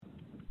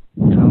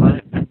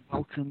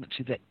welcome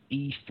to the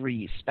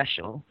E3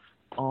 special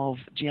of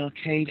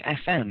GLcade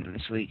FM.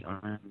 This week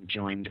I'm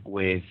joined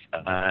with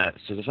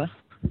Silver.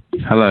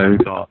 Hello.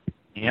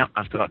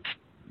 I've got.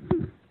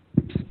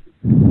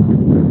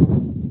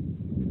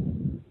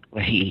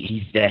 Well,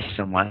 he's there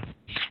somewhere,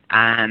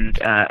 and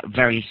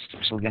very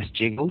special guest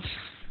Jiggles.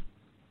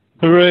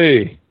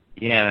 Hooray!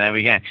 Yeah, there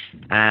we go.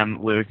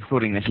 We're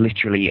recording this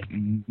literally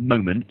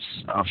moments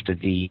after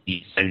the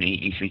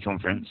Sony E3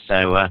 conference,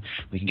 so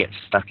we can get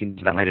stuck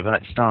into that later. But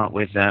let's start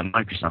with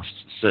Microsoft.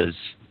 Suz,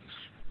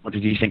 what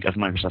did you think of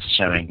Microsoft's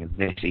showing of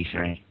this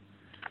E3?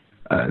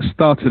 It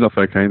started off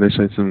okay. They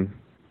showed some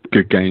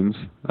good games.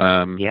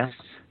 Yeah.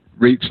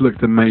 Reach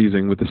looked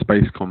amazing with the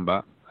space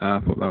combat.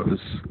 I thought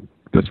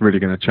that's really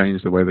going to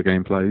change the way the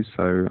game plays,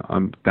 so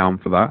I'm down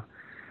for that.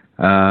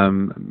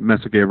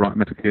 Metal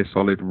Gear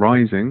Solid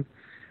Rising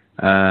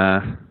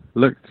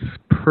looked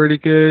pretty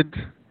good.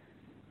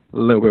 A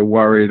little bit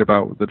worried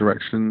about the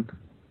direction,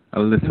 a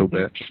little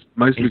bit.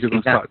 Mostly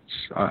because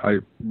I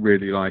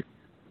really like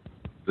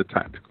the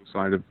tactical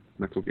side of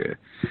Metal Gear.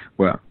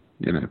 Well,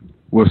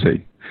 we'll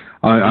see.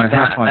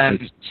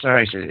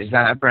 Sorry, is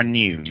that a brand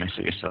new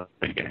Metal Gear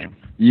Solid game?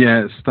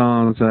 Yeah, it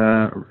stars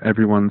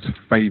everyone's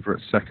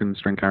favourite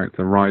second-string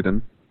character,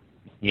 Raiden.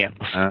 Yeah.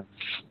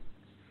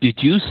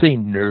 Did you say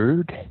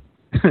nerd?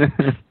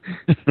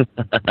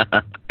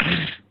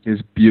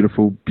 His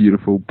beautiful,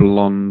 beautiful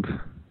blonde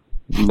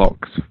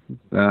locks.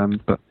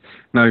 But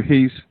no,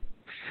 he's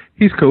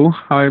cool.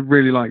 I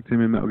really liked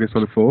him in Metal Gear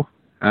Solid 4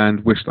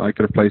 and wished I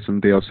could have played some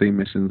DLC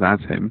missions as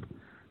him.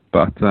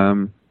 But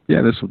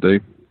yeah, this will do.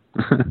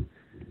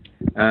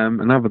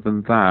 And other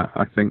than that,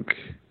 I think,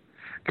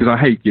 because I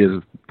hate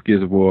Gears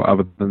of War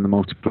other than the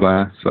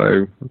multiplayer,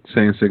 so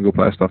seeing single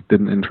player stuff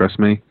didn't interest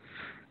me.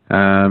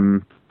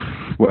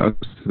 What else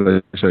did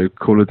they show?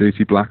 Call of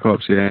Duty Black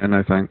Ops? Yeah,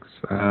 no thanks.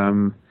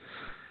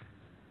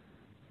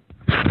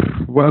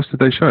 What else did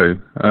they show?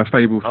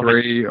 Fable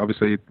 3,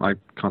 obviously I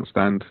can't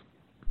stand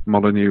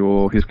Molyneux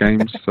or his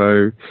games,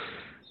 so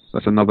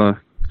that's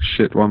another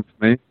shit one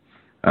for me.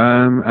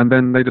 And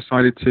then they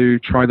decided to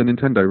try the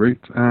Nintendo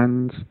route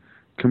and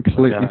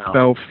completely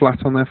fell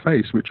flat on their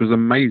face, which was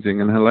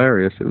amazing and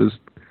hilarious. It was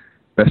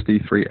best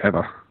E3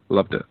 ever.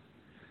 Loved it.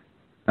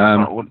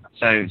 So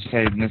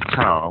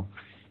Natal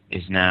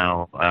is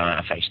now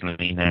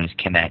affectionately known as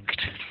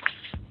Kinect.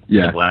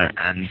 Yeah.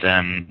 And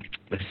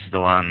this is the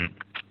one.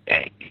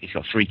 It's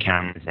got 3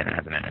 cameras in it,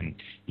 hasn't it? And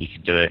you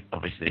can do it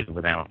obviously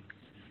without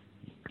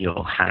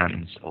your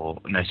hands,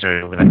 without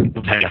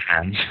your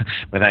hands,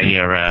 without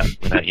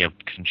your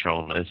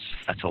controllers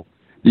at all.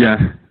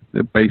 Yeah,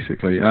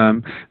 basically.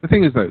 The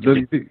thing is though,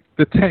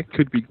 the tech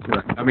could be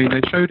great. I mean,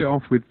 they showed it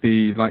off with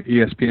the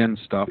ESPN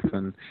stuff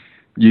and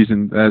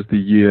using as the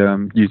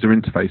user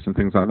interface and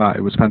things like that.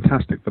 It was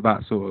fantastic for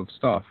that sort of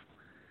stuff.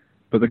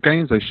 But the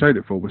games they showed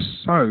it for were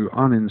so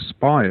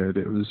uninspired.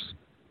 It was,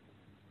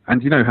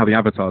 and you know how the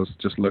avatars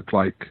just look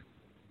like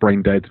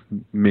brain dead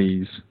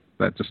me's.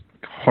 They're just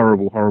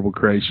horrible, horrible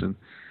creation.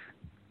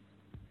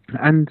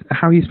 And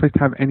how are you supposed to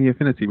have any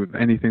affinity with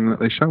anything that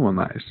they show on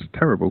that? It's just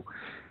terrible.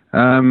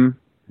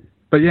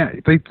 But yeah,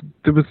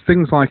 there was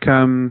things like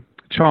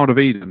Child of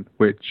Eden,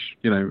 which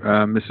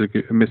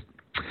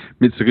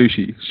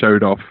Mitsuguchi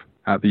showed off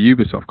at the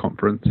Ubisoft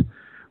conference,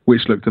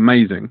 which looked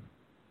amazing.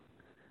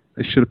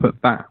 They should have put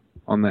that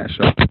on their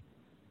show.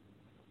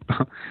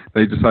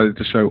 They decided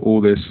to show all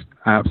this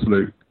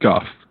absolute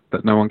guff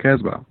that no one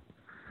cares about.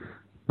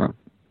 Well,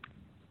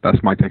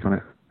 that's my take on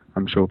it.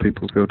 I'm sure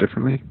people feel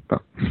differently,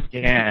 but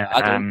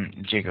yeah,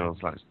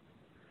 Jiggles, like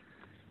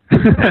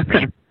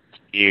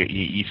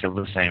you feel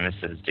the same as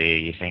us, do you?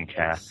 You think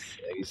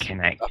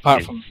Kinect?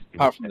 Apart from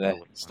the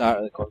start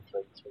of the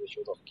conference where they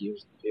showed off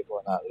Gears and people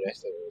and that, the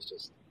rest of it was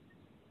just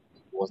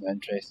wasn't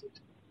interested.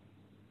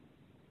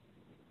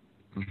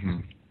 Mm-hmm.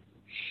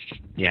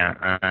 Yeah,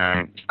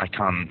 I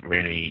can't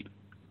really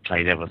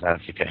play devil's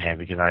advocate here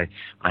because I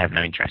have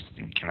no interest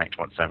in Kinect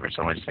whatsoever,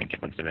 so I just think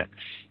it looks a bit,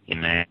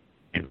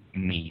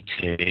 Me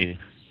Too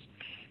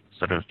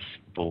sort of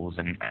balls,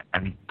 and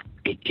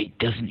it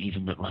doesn't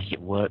even look like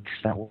it works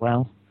that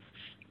well.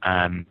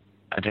 I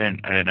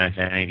don't know if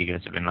any of you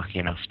guys have been lucky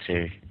enough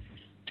to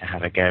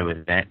have a go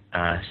with it.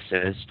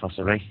 Sirs,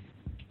 possibly.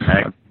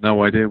 I have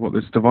no idea what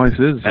this device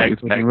is. What you're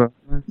talking about.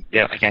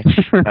 Yeah, okay.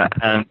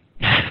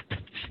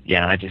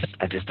 Yeah, I just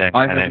don't.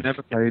 I have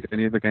never played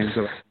any of the games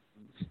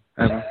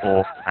ever,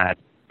 or had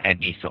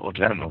any sort of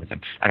development with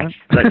them. Okay,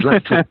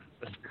 let's talk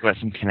about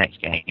some Kinect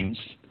games.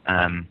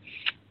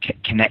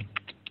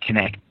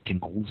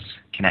 Kinectimals,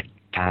 Kinect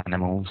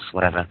Animals,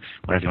 whatever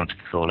you want to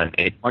call it.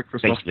 It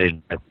Microsoft.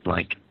 basically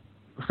like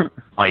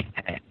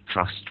iPad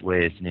crossed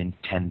with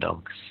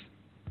Nintendogs.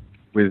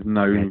 With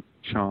no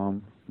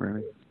charm,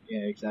 really.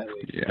 Yeah,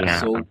 exactly. Yeah.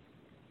 So,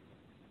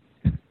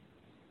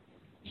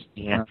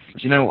 yeah. Do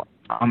you know what?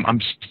 I'm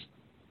just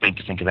trying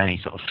to think of any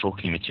sort of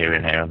talking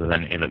material here other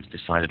than it looks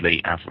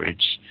decidedly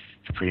average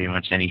for pretty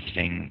much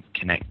anything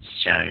Kinect's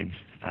shown.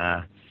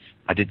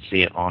 I did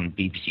see it on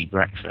BBC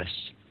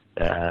Breakfast,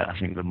 I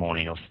think the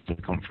morning of the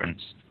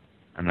conference,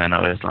 And then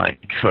I was like,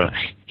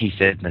 he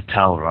said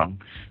Natal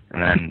wrong,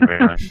 and then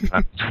realised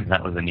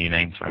that was a new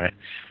name for it.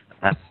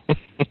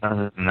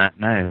 Other than that,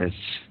 no,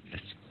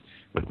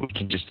 we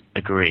can just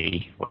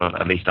agree, well,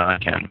 at least I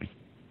can,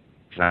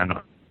 because I'm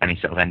not any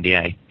sort of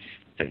NDA,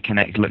 that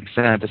Kinect looks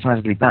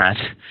decidedly bad,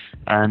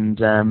 and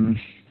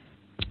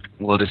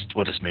we'll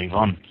just move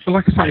on. But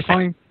like I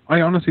say,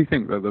 I honestly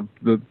think that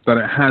that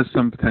it has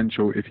some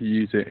potential if you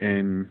use it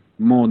in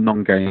more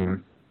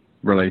non-game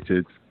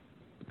related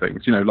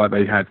things, like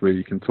they had where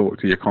you can talk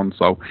to your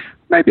console.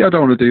 Maybe I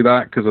don't want to do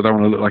that because I don't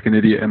want to look like an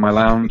idiot in my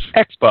lounge.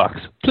 Xbox,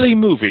 play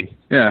movie.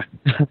 Yeah.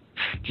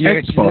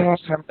 Xbox,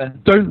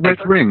 don't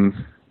red ring.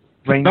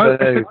 Rainbow.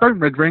 No, don't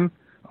red ring.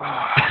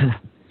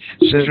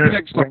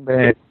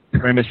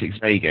 Rainbow Six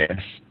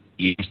Vegas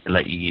used to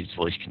let you use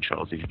voice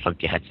controls if you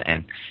plugged your headset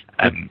in,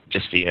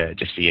 just for your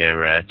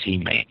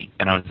teammate.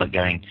 And I was like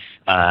going,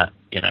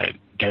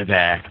 go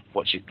there,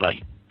 watch it,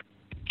 like,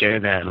 go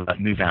there, like,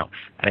 move out,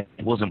 and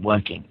it wasn't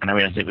working. And I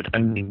realised it would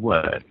only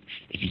work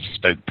if you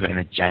put in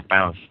a Jack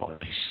Bauer voice.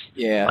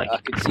 Yeah, like, I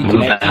could see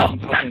Kinect having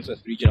problems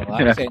with regional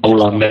accents.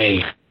 All on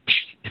me.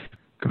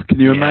 Can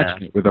you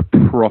imagine it with a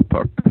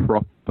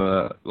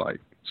proper,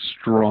 like,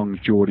 strong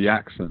Geordie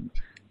accent?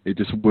 He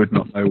just would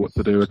not know what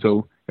to do at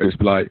all. It would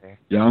be like,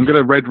 yeah, I'm going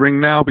to red ring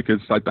now because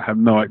I have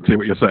no idea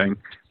what you're saying.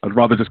 I'd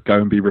rather just go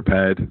and be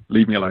repaired.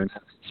 Leave me alone.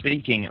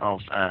 Speaking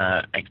of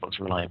Xbox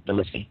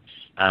reliability,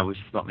 we've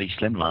got the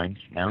Slim line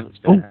now.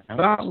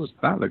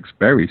 That looks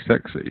very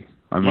sexy.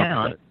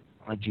 I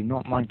do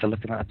not mind the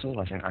look of that at all.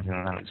 I think that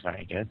looks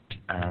very good,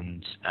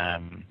 and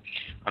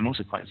I'm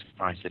also quite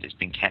surprised that it's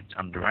been kept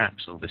under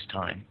wraps all this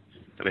time.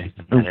 That we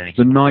haven't had any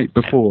the night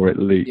before it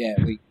leaked. Yeah,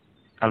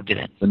 How did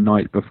it? The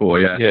night before,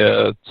 yeah.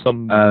 Yeah,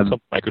 some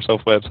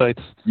Microsoft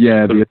websites.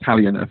 Yeah, the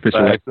Italian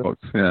official Xbox.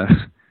 Yeah,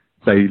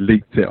 they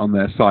leaked it on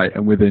their site,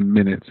 and within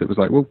minutes it was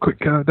like, well, quick,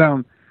 get it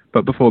down.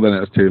 But before then, it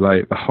was too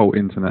late. The whole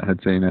internet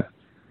had seen it.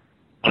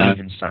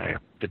 Even so,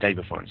 the day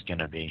before it's going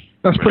to be.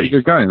 That's pretty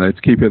good going though,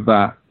 to keep it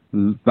that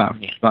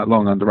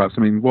long under wraps.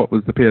 I mean, what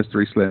was the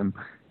PS3 Slim?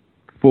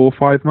 4 or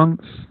 5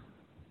 months?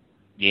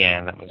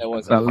 Yeah, that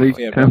leak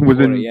was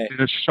in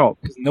a shop.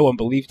 Because no one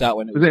believed that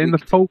when it was it in the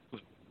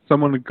Falklands?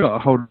 Someone had got a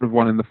hold of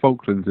one in the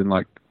Falklands in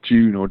like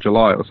June or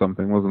July or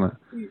something, wasn't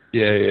it?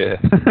 Yeah.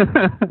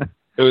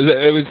 It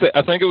was.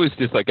 I think it was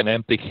just like an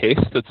empty case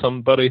that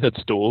somebody had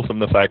stole from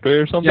the factory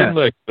or something.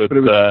 Yeah, but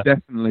it was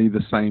definitely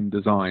the same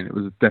design. It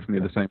was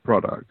definitely the same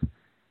product.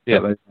 Yeah,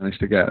 that they managed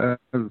to get.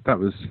 That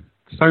was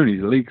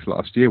Sony's leaks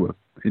last year were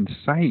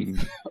insane.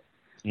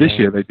 This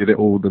year they did it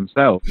all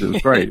themselves. It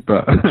was great,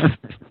 but.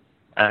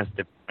 That's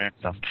different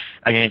stuff.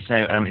 Okay, so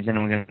is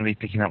anyone going to be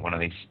picking up one of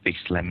these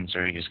Slims,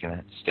 or are you just going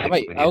to stick?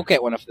 I'll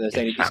get one if there's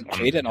any decent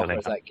trade-in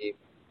offers that game.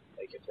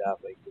 Like if you have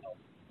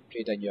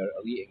trade in your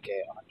Elite and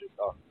get 100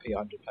 or pay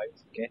 £100 to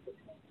get it.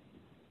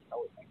 I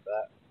would think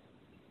that.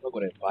 I'm not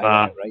going to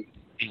buy it, right?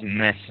 Isn't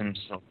there some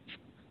sort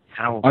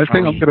of I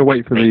think I'm going to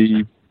wait for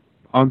the.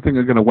 I think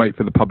I'm going to wait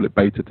for the public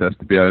beta test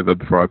to be over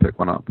before I pick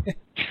one up.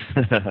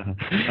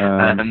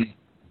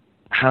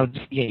 How do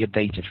you get your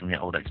data from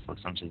your old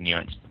Xbox onto the new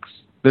Xbox?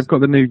 They've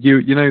got the new,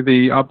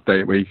 the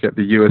update where you get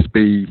the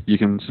USB, you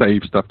can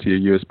save stuff to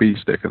your USB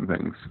stick and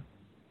things.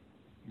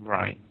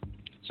 Right.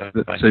 So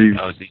you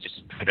obviously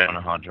just put it on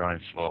a hard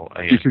drive or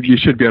a you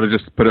should be able to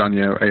just put it on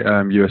your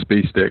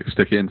USB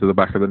stick it into the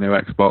back of the new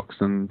Xbox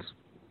and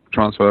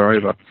transfer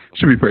over.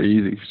 Should be pretty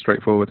easy,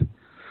 straightforward.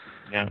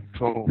 Yeah,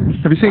 cool.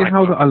 Have you seen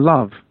how that I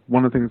love?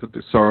 One of the things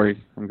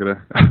sorry, I'm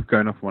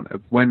going off one.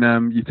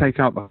 When you take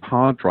out the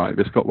hard drive,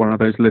 it's got one of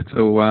those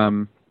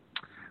little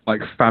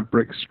like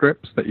fabric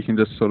strips that you can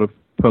just sort of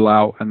pull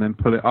out and then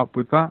pull it up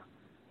with that.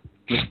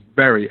 It's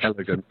very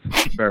elegant,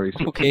 very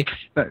okay.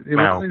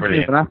 Wow,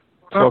 brilliant.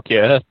 Fuck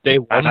yeah, day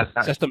one.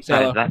 System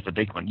seller. That's a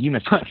big one. You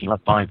must fucking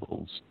love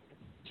Bibles.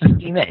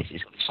 Seen this?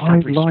 It's got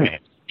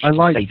I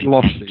like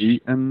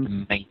glossy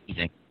and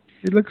amazing.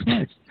 It looks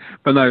nice.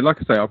 But no, like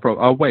I say,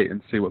 I'll wait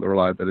and see what the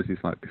reliability is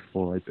like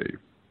before I do.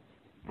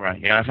 Right.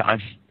 Yeah,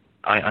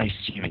 I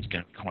assume it's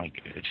going to be quite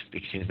good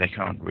because they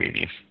can't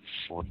really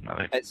afford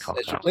another. It's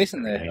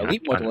replacing the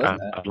Elite model,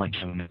 isn't it? I'd like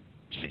to.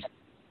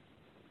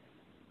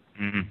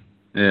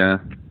 Yeah.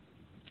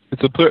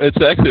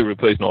 It's actually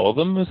replacing all of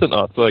them, is it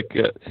not? Like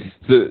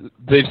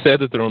they've said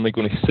that they're only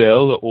going to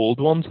sell the old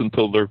ones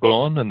until they're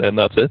gone, and then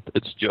that's it.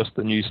 It's just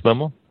the new Slim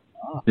one.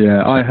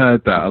 Yeah, I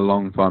heard that a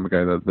long time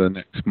ago that the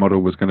next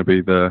model was going to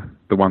be the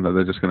one that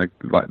they're just going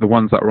to, like the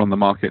ones that are on the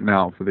market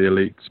now for the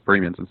Elites,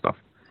 premiums and stuff.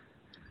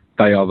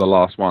 They are the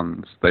last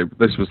ones.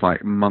 This was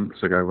like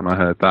months ago when I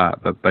heard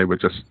that they were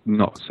just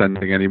not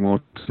sending any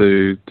more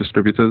to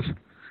distributors.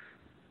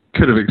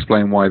 Could have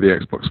explained why the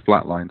Xbox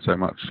flatlined so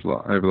much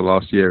over the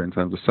last year in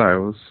terms of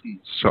sales.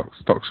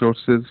 Stock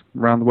shortages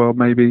around the world,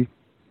 maybe.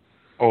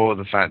 Or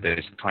the fact that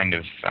it's kind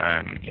of,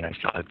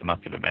 flooded them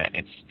up a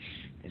bit.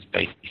 It's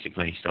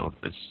basically still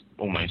as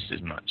almost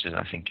as much as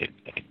I think it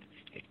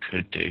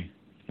could do.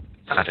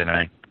 I don't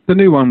know. The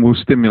new one will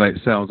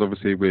stimulate sales,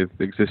 obviously, with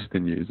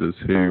existing users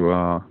who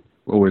are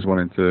always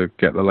wanting to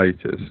get the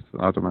latest,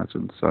 I'd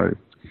imagine. So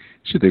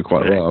Should do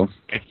quite well.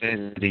 If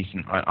there's a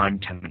decent, I'm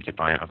tempted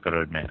by it. I've got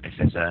to admit, if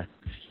there's a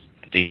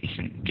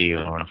decent deal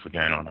or an offer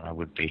going on, I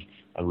would be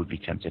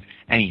tempted.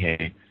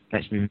 Anywho,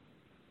 let's move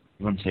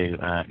on to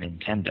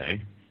Nintendo.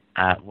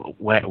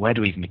 Where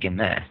do we even begin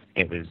there?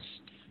 It was,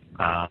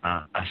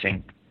 I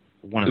think,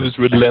 one of it was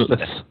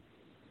relentless.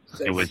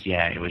 It was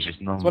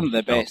just non. It's one of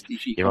the best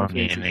E3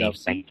 conferences I've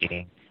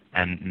seen.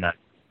 And no,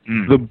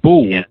 the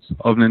balls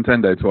of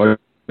Nintendo to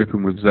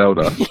open with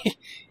Zelda.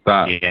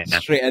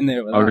 Straight in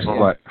there with I was that,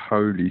 like,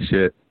 holy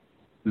shit.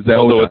 Zelda.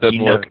 Although it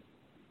didn't work.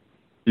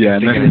 Yeah,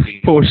 and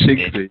then poor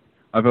Shigsy.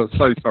 I felt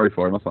so sorry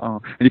for him. I was like,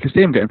 oh. And you could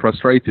see him getting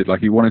frustrated.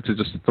 Like, he wanted to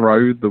just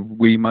throw the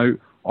Wiimote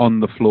on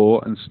the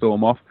floor and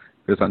storm off.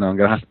 He was like, no, I'm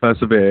going to have to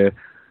persevere.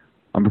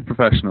 I'm a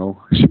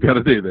professional. I should be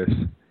able to do this.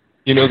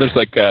 You know, there's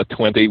like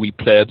 20 wee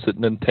plebs at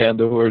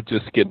Nintendo who are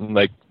just getting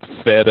like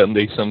fed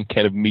into some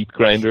kind of meat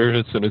grinder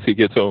as soon as he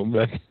gets home.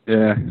 Like.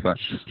 Yeah, he's like,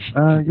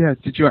 yeah,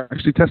 did you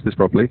actually test this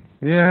properly?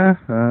 Yeah.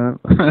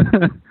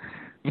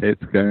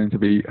 It's going to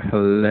be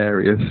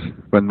hilarious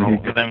when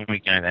then we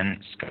go then.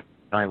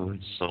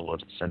 Skyward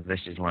Sword. So this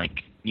is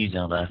like New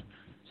Zelda,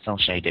 cel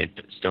shaded,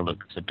 but still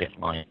looks a bit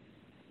like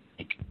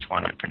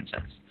Twilight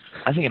Princess.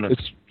 I think it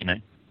looks,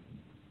 pretty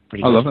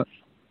good. I love it.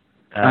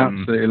 I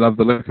absolutely love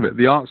the look of it.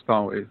 The art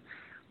style is.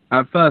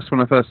 At first,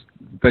 when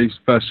they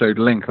first showed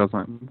Link, I was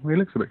like, well, he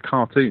looks a bit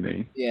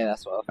cartoony. Yeah,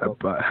 that's what I thought.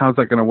 But how's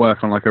that going to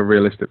work on like a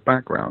realistic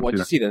background? Once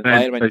you see the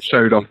environment, they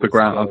showed off the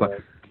ground. I was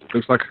like,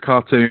 looks like a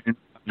cartoon.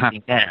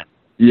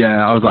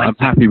 Yeah, I was like, I'm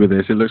happy with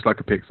this. It looks like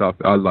a Pixar.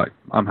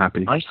 I'm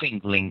happy. I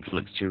think Link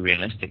looks too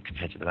realistic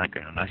compared to the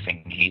background. I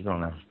think he's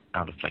on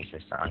out of place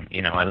this time.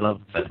 I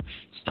love the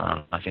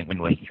style. I think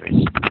Wind Waker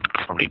is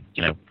probably,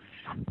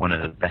 one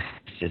of the best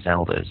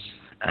Zeldas.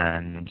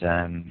 And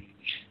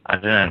I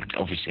don't know.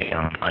 Obviously,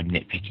 I'm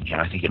nitpicking here.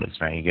 I think it looks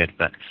very good,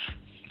 but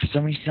for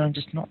some reason, I'm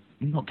just not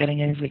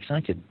getting overly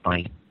excited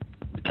by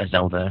a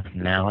Zelda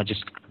now.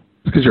 It's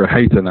because you're a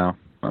hater now.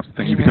 That's the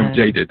thing. You become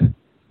jaded.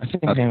 I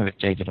think I'm a bit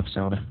jaded of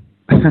Zelda.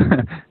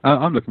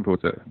 I'm looking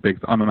forward to it.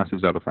 I'm a massive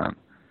Zelda fan.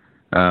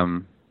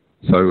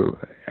 So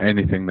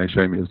anything they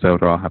show me as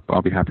Zelda,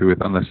 I'll be happy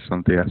with, unless it's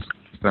on DS.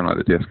 I don't like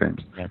the DS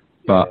games. Yeah.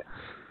 But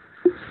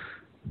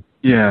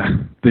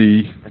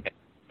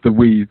the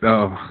Wii,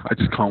 I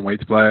just can't wait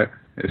to play it.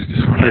 It's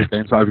just one of those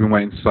games I've been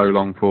waiting so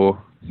long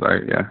for. So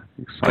yeah,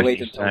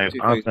 exciting. So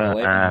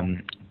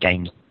other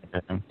games.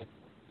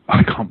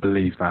 I can't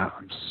believe that.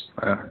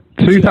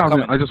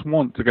 2000. I just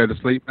want to go to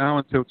sleep now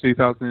until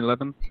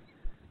 2011.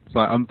 It's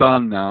like, I'm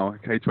done now.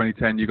 Okay,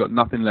 2010. You got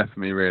nothing left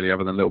for me really,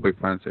 other than Little Big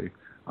Planet 2.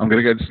 I'm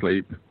gonna go to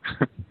sleep.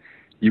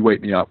 You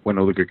wake me up when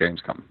all the good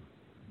games come.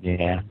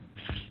 Yeah.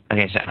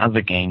 Okay, so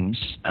other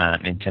games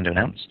Nintendo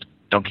announced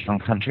Donkey Kong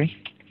Country.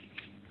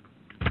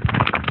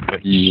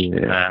 Which,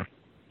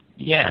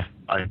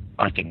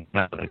 I think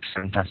that looks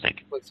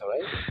fantastic. Looks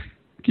alright.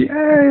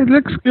 Yeah, it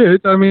looks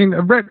good. I mean,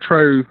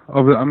 retro.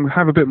 I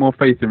have a bit more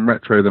faith in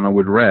retro than I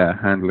would Rare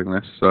handling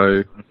this.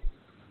 So,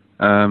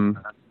 I'm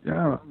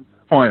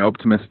quite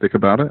optimistic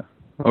about it.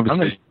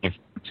 Obviously, I'm looking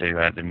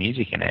to the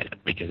music in it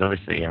because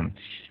obviously,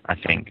 I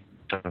think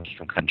Donkey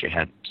Kong Country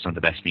had some of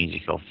the best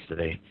music of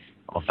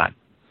that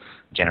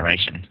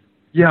generation.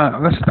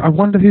 Yeah, I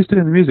wonder who's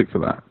doing the music for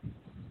that.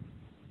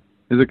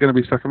 Is it going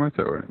to be Sakamoto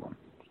or anyone?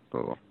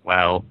 Or?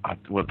 Well,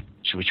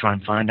 should we try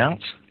and find out?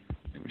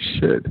 We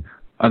should.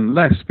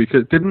 Unless,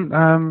 because didn't,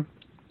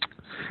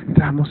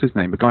 what's his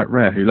name? The guy at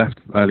Rare who left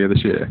earlier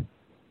this year.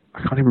 I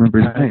can't even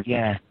remember his name.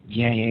 Yeah,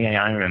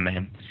 I remember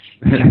him.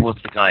 He was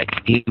the guy.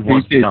 He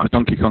was the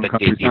Donkey Kong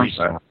Country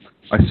soundtrack.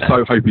 I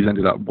so hope he's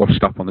ended up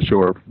washed up on the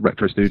shore of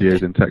Retro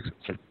Studios in Texas.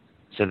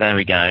 So there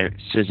we go.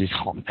 Susie's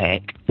hot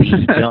pick.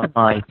 The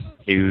guy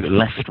who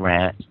left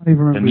Rare,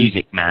 the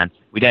music man.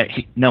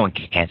 No one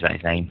cares about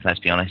his name.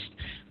 Let's be honest.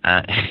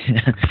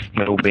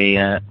 He'll be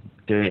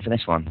doing it for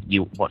this one.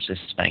 You watch this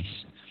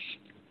space.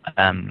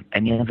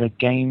 Any other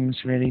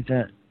games really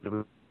that?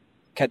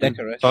 Kid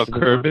Icarus. Oh,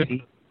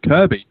 Kirby.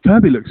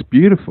 Kirby looks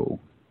beautiful.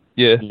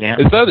 Yeah.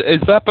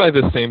 Is that by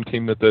the same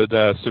team that did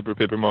Super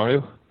Paper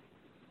Mario?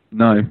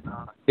 No.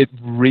 It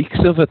reeks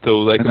of it though.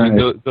 Like I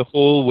mean, the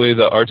whole way,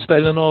 the art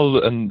style and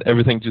all, and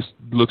everything just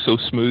looks so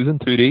smooth in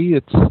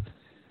 2D.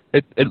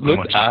 It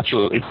looked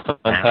absolutely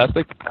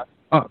fantastic.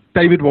 Oh,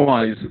 David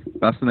Wise.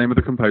 That's the name of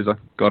the composer.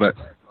 Got it.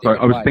 Sorry,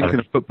 I was thinking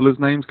of footballers'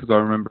 names because I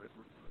remember it.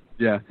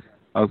 Yeah.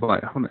 I was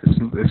like, it's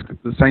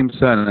the same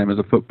surname as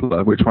a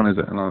footballer. Which one is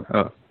it? And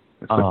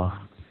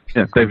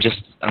David.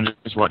 I'm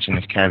just watching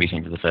this Kirby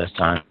thing for the first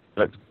time. It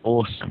looks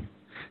awesome.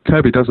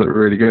 Kirby does look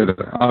really good.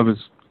 I'd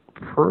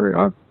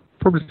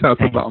probably say I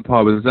put that on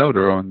par with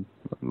Zelda.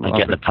 I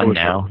get the pun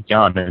now.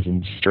 Yarn is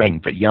in string,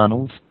 but yarn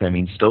also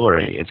means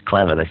story. It's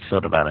clever. They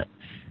thought about it.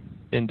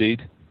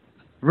 Indeed.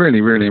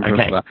 Really, really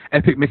impressed with that.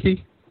 Epic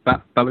Mickey.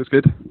 That looks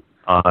good.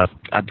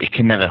 It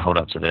can never hold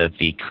up to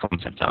the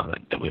concept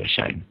art that we were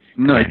shown.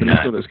 No, but it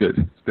still looks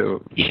good.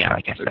 Yeah,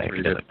 I guess so.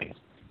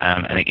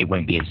 And it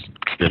won't be as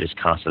good as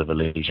Castle of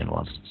Illusion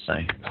was. So.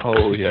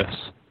 Oh yes.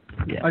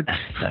 Yeah.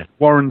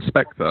 Warren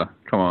Spector.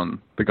 Come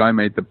on, the guy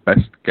made the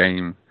best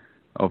game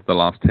of the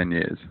last 10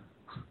 years.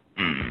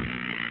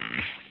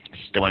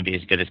 Still won't be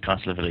as good as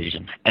Castle of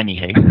Illusion.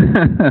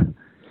 Anywho,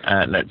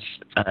 let's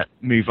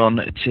move on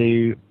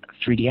to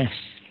 3DS.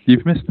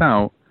 You've missed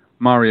out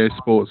Mario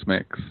Sports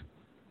Mix.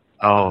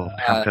 Oh,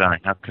 how could I?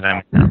 How could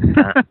I miss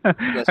out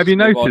that? Have you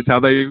noticed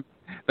how they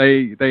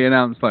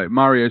announced like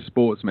Mario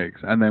Sports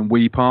Mix and then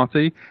Wii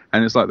Party,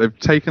 and it's like they've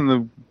taken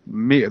the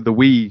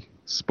Wii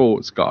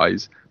Sports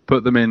guys,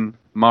 put them in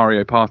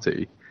Mario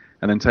Party,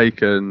 and then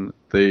taken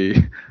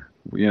the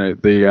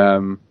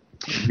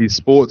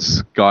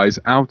sports guys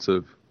out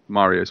of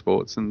Mario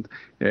Sports, and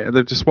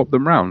they've just swapped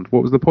them round.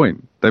 What was the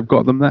point? They've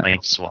got them there.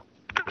 Swap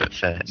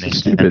for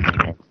stupid.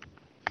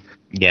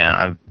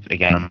 Yeah,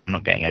 I'm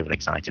not getting overly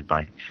excited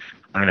by.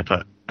 I'm going to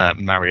put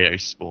Mario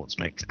Sports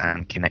Mix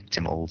and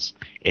Kinectimals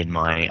in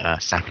my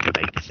sack of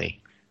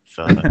apathy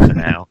for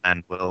now,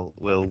 and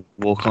we'll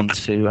walk on to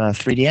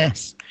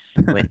 3DS,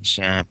 which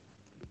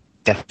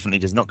definitely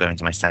does not go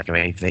into my sack of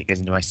apathy. It goes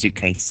into my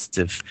suitcase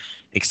of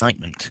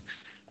excitement,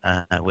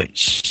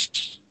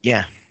 which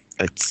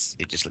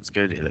it just looks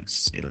good. It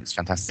looks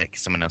fantastic.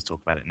 Someone else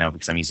talk about it now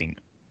because I'm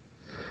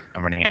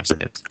running out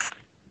of it.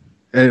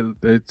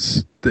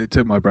 It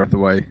took my breath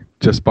away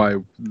just by,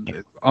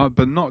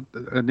 but not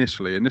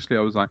initially. Initially,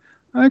 I was like,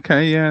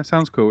 okay, yeah,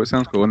 sounds cool. It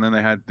sounds cool. And then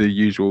they had the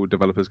usual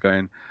developers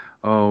going,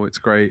 oh, it's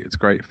great,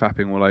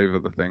 fapping all over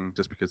the thing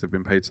just because they've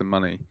been paid some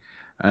money.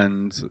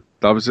 And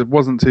I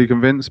wasn't too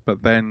convinced.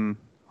 But then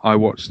I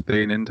watched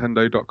the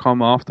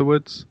Nintendo.com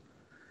afterwards.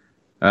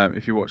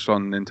 If you watched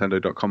on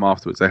Nintendo.com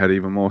afterwards, they had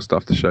even more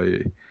stuff to show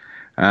you.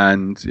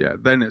 And yeah,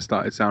 then it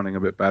started sounding a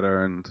bit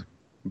better and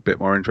a bit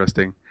more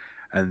interesting.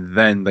 And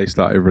then they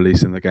started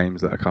releasing the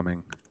games that are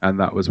coming. And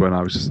that was when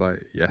I was just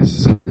like,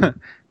 yes,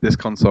 this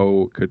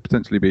console could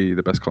potentially be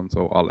the best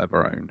console I'll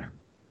ever own.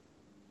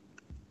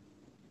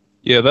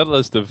 Yeah, that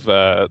list of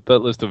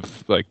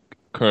like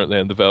currently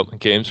in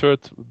development games for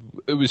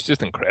it was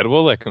just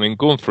incredible. Like, I mean,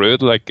 going through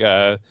it, like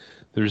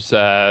there's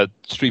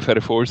Street Fighter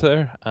 4's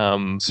there.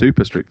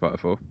 Super Street Fighter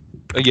 4.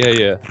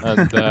 Yeah,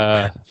 and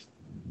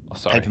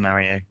Paper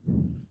Mario.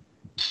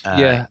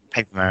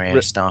 Paper Mario,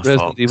 Star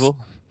Resident Fox.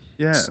 Evil.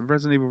 Yeah,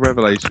 Resident Evil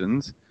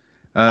Revelations.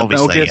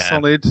 Metal Gear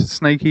Solid,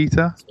 Snake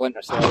Eater.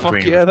 Splinter Cell.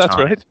 Fuck yeah, that's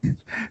right. Like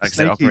I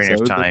said, Ocarina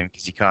of Time,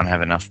 because you can't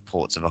have enough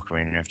ports of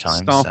Ocarina of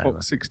Time. Star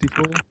Fox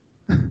 64.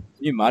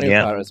 New Mario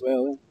Kart as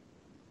well.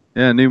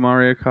 Yeah, new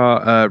Mario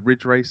Kart.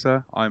 Ridge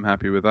Racer. I'm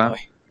happy with that.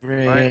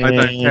 I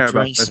don't care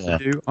about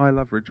SU. I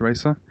love Ridge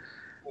Racer.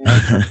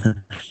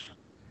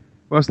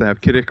 What else they have?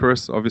 Kid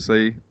Icarus,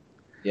 obviously.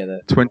 Yeah.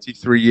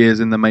 23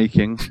 years in the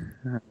making.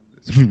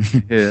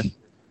 Here.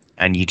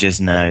 And you just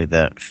know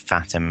that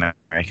fat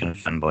American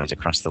fanboys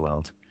across the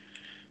world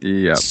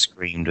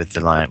screamed with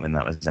delight when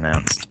that was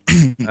announced.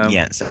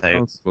 So what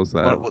else was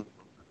there?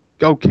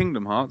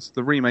 Kingdom Hearts,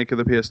 the remake of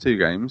the PS2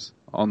 games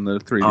on the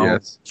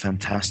 3DS. Oh,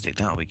 fantastic.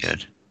 That'll be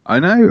good. I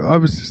know. I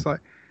was just like,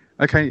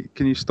 okay,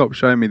 can you stop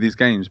showing me these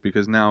games?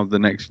 Because now the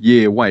next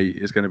year wait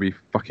is going to be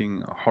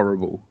fucking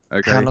horrible.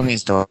 Okay. How long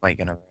is the wait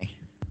going to be?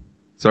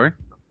 Sorry?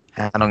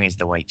 How long is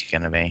the wait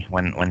going to be?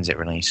 When's it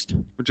released?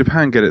 Well,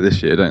 Japan get it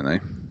this year, don't they?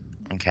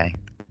 Okay.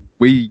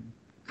 We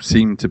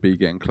seem to be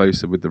getting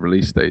closer with the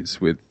release dates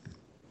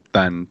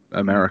than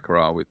America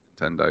are with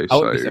Nintendo. I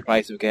would be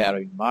surprised if we get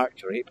around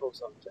March or April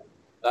sometime.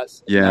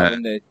 That's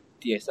when the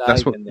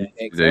DSi and the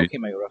XL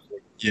came out roughly.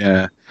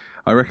 Yeah.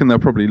 I reckon they'll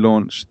probably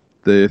launch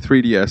the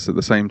 3DS at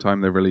the same time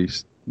they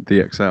released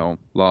the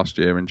XL last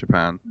year in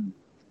Japan.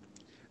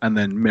 And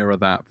then mirror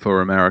that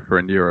for America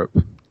and Europe.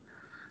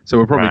 So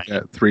we'll probably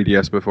get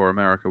 3DS before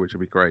America, which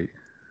would be great.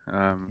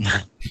 Imagine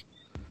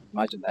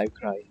the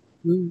outcry.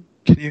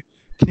 Can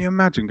you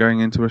imagine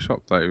going into a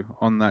shop though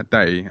on that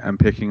day and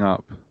picking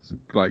up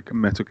like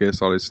Metal Gear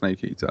Solid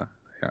Snake Eater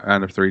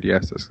and a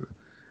 3DS?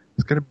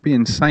 It's going to be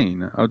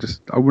insane. I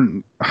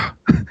wouldn't.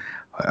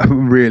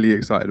 I'm really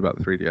excited about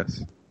the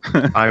 3DS.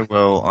 I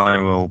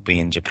will be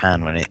in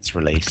Japan when it's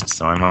released,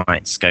 so I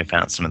might scope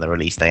out some of the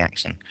release day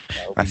action.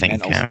 I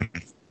think.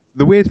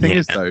 The weird thing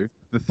is though,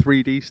 the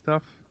 3D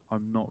stuff,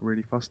 I'm not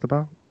really fussed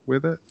about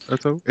with it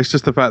at all. It's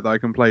just the fact that I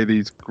can play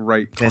these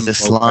great. There's a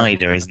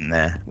slider, isn't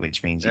there?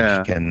 Which means you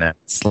can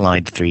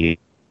slide 3D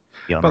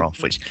on or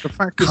off. Which the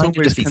fact kind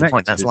of defeats the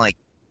point. That's like,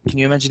 can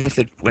you imagine if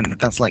when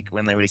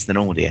they released the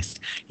normal DS?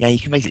 Yeah, you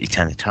can basically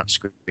turn the touch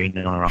screen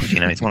on or off. You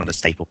know, it's one of the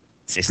staple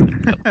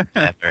systems.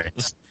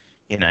 It's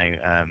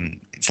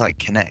like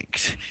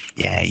Kinect.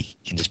 Yeah, you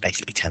can just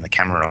basically turn the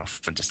camera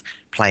off and just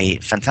play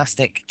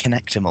fantastic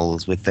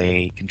Kinectimals with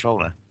the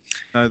controller.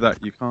 No,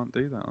 that you can't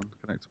do that on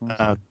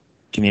Kinectimals.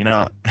 Can you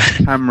not?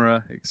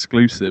 Camera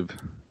exclusive.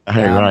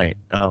 Oh, right.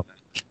 Oh,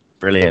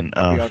 brilliant.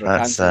 Oh,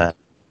 that's...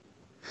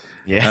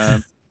 yeah.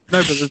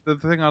 No, but the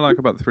thing I like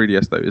about the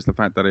 3DS, though, is the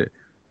fact that it...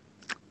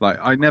 Like,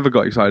 I never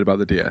got excited about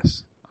the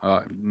DS.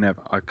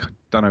 Never. I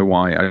don't know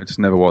why. I just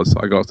never was.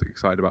 I got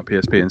excited about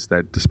PSP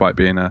instead, despite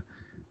being a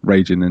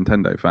raging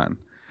Nintendo fan.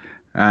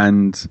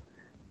 And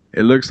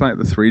it looks like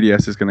the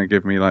 3DS is going to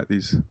give me, like,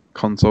 these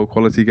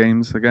console-quality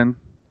games again.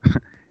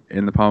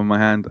 In the palm of my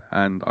hand,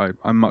 and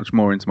I'm much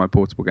more into my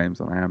portable games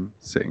than I am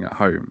sitting at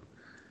home.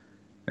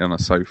 on a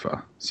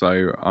sofa.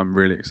 So I'm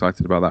really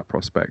excited about that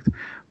prospect.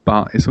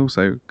 But it's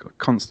also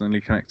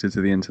constantly connected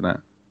to the internet.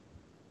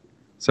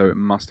 So it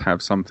must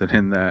have something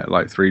in there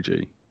like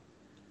 3G.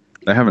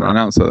 They haven't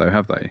announced that though,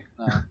 have they?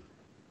 No.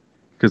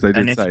 Because they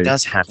did and if say. it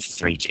does have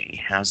 3G,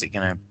 how's it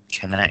going to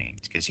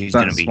connect? Because who's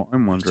going to be? That's what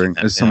I'm wondering.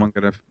 Is someone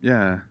going to?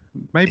 Yeah,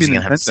 maybe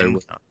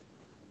Nintendo.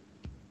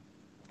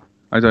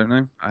 I don't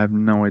know. I have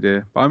no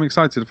idea. But I'm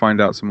excited to find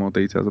out some more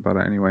details about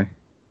it anyway.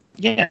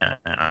 Yeah,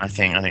 I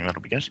think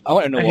that'll be good. I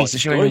want to know what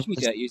storage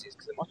media it uses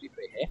because it must be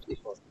pretty hefty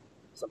for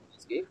some of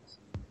these games.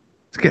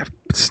 To get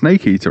a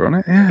Snake Eater on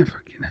it, yeah,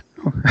 fucking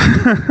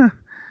hell.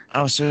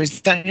 Oh, so is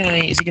it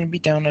going to be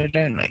download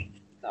only?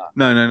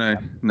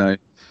 No.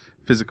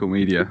 Physical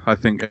media. I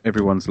think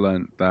everyone's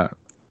learnt that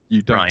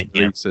you don't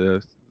release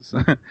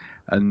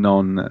a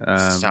non.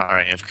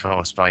 Sorry, of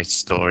course, by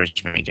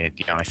storage media.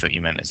 Yeah, I thought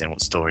you meant as in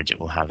what storage it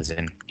will have, as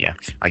in. Yeah,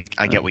 I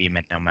get what you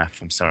meant now,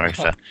 Math. I'm sorry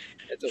for.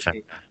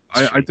 Okay.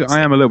 I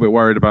am a little bit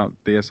worried about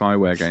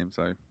DSiWare games,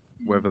 though,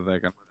 whether they're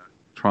going to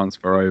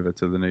transfer over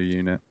to the new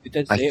unit. It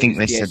did say it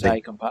was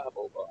DSi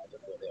compatible, but I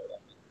don't know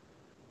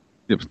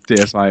whether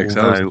DSi XL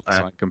is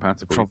DSi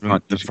compatible.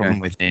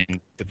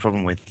 The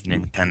problem with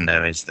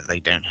Nintendo is that they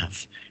don't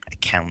have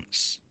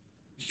accounts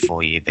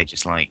for you. They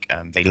just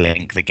they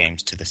link the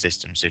games to the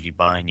system. So if you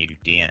buy a new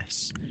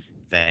DS,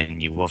 then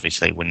you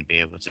obviously wouldn't be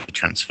able to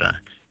transfer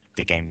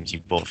the games you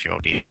bought for your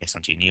old DS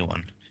onto your new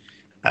one,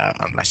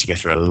 unless you go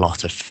through a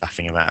lot of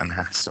faffing about and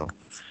hassle.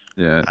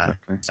 Yeah,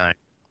 exactly. So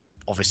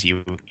obviously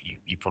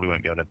you probably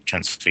won't be able to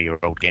transfer your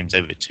old games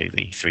over to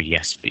the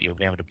 3DS, but you'll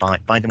be able to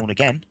buy them all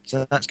again.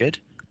 So that's good.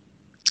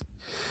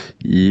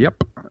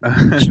 Yep.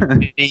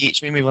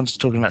 Should we move on to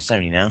talking about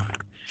Sony now?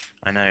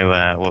 I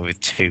know, with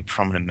two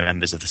prominent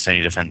members of the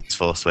Sony Defence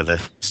Force, where they're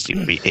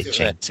stupidly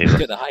itching to...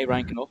 Get the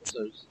high-ranking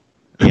officers.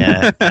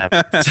 Yeah.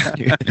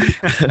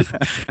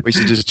 We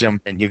should just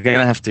jump in. You're going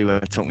to have to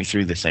talk me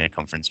through the Sony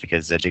conference,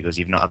 because, Jiggles,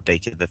 you've not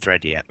updated the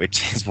thread yet,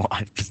 which is what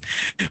I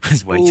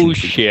was waiting for. Oh,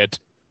 shit.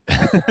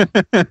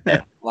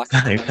 Yeah.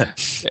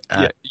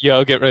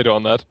 I'll get right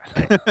on that.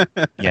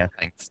 Yeah,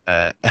 thanks.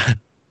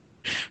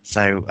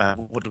 So,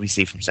 what do we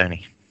see from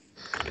Sony?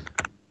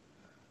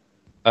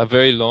 A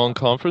very long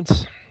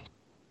conference.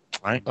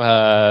 Right.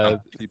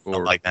 People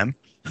not like them.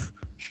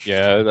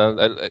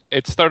 Yeah,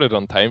 it started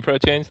on time for a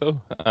change,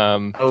 though.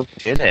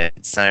 Did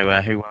it?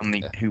 So,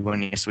 who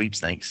won your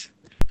sweepstakes?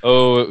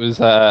 Oh, it was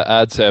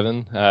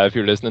Ad7. If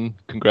you're listening,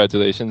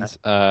 congratulations.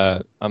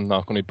 I'm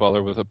not going to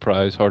bother with a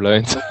prize,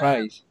 Hardlines. No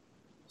prize.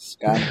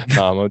 Scan.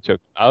 No, I'm not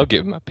joking. I'll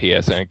give him a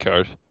PSN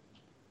card.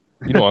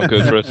 You know I'm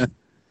good for it.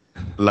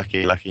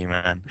 Lucky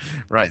man.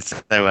 Right,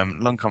 so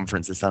long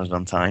conference that started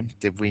on time.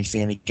 Did we see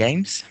any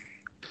games?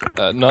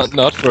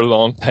 Not for a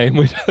long time.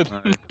 We didn't.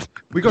 No.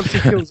 We got to see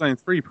Killzone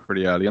 3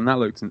 pretty early, and that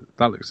looked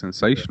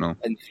sensational.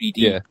 In 3D,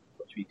 yeah.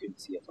 Which we couldn't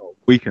see at all.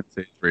 We can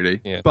see it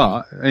 3D. Yeah.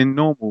 But in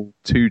normal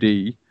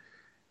 2D,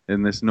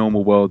 in this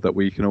normal world that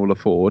we can all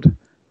afford,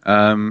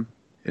 it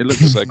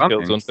looks like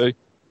Killzone 2.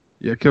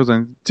 Yeah,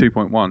 Killzone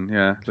 2.1,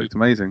 yeah, it looked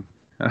amazing.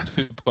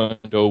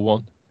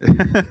 2.01.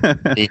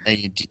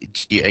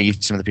 Are you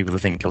some of the people who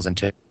think Killzone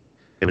 2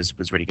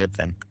 was really good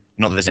then?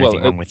 Not that there's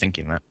anything wrong with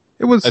thinking that.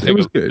 It was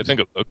good. I think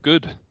it looked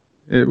good.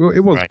 It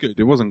was good.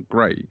 It wasn't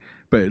great,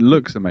 but it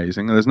looks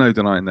amazing. And there's no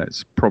denying that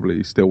it's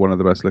probably still one of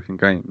the best looking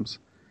games.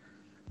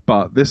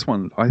 But this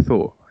one, I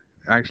thought,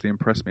 actually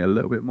impressed me a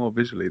little bit more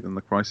visually than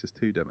the Crysis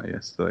 2 demo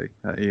yesterday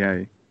at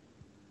EA.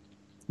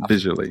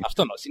 Visually. I've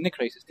still not seen the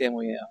Crysis demo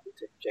yet. I need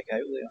to check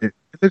out later.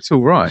 It looks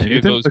alright.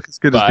 It didn't look as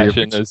good as the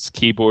original. Bashing his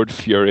keyboard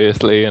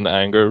furiously in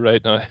anger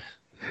right now.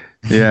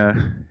 Yeah.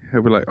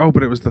 He'll be like, oh,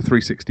 but it was the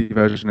 360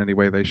 version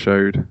anyway they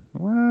showed.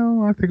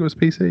 Well, I think it was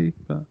PC.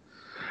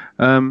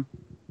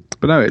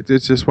 But no,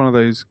 it's just one of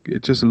those,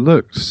 it just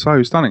looks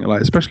so stunning.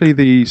 Like, especially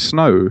the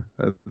snow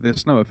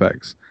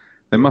effects.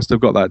 They must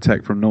have got that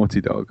tech from Naughty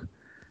Dog.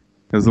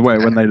 Because the way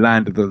when they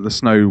landed, the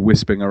snow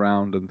wisping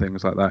around and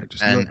things like that, it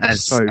just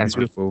looks so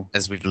beautiful.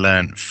 As we've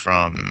learned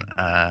from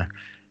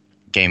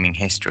gaming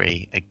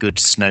history, a good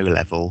snow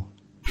level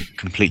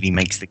completely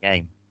makes the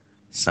game.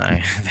 So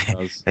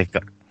they've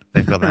got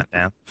that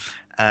down.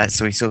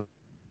 So we saw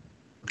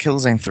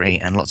Killzone 3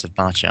 and lots of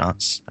bar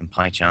charts and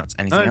pie charts.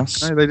 Anything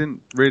else? No, they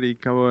didn't really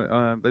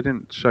go. They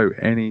didn't show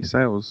any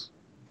sales.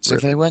 So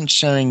they weren't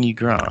showing you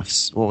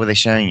graphs. What were they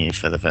showing you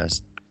for the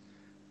first?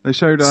 They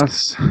showed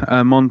us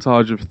a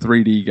montage of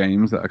 3D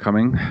games that are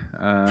coming.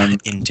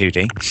 In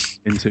 2D.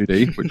 In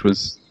 2D, which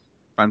was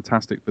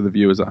fantastic for the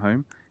viewers at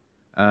home.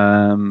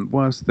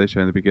 What else did they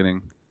show in the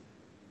beginning?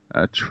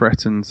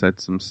 Tretton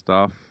said some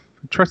stuff.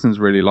 Tretton's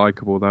really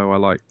likable,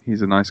 though.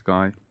 He's a nice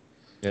guy.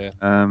 Yeah.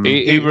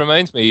 He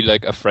reminds me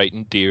like a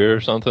frightened deer or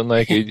something.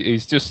 Like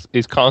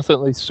he's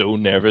constantly so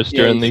nervous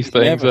during these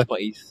things. Nervous, but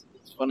he's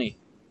funny.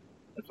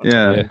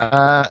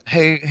 Yeah.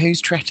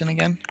 Who's Tretton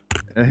again?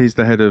 He's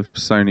the head of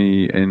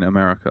Sony in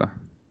America.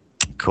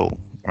 Cool.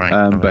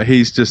 Right. But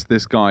he's just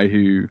this guy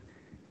who,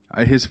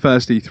 his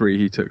first E3,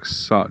 he took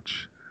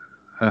such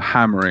a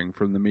hammering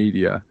from the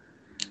media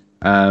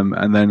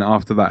And then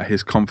after that,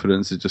 his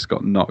confidence has just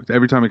got knocked.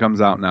 Every time he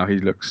comes out now, he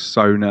looks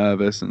so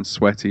nervous and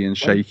sweaty and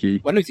shaky.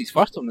 When was his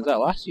first one? Was that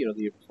last year or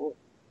the year before?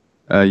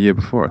 Year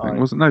before, I think.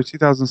 Wasn't? No,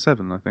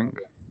 2007, I think.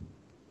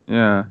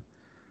 Yeah.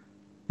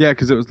 Yeah,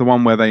 because it was the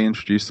one where they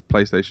introduced the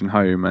PlayStation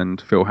Home and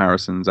Phil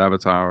Harrison's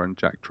avatar and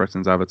Jack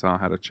Tretton's avatar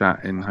had a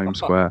chat in Home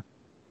Square.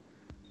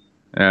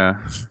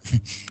 Yeah.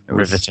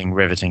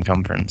 Riveting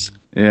conference.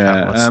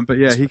 Yeah, but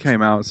yeah, he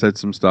came out, said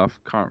some stuff,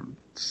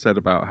 said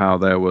about how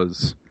there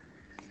was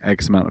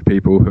X amount of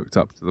people hooked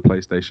up to the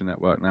PlayStation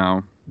Network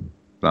now.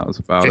 That was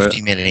about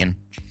 50 million.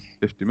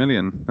 50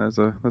 million. That's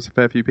a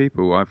fair few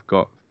people. I've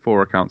got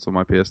 4 accounts on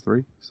my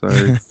PS3, so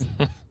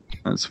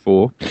that's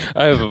 4.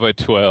 I have about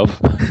 12.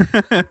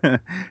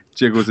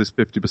 Jiggles is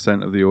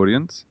 50% of the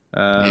audience.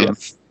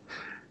 Yes.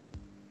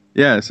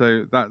 Yeah,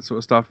 so that sort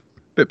of stuff.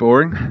 Bit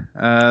boring.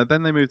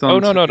 Then they moved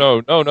on.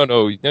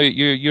 No.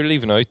 You're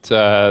leaving out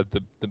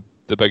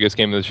the biggest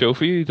game of the show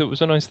for you that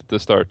was announced at the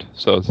start.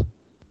 So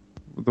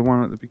the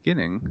one at the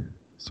beginning.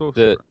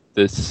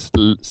 The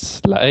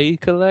Sly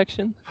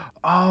collection.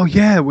 Oh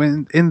yeah,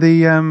 when in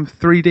the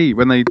 3D,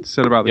 when they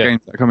said about the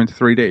games that come into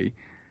 3D,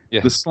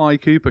 the Sly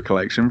Cooper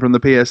collection from the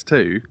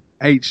PS2,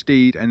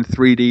 HD'd and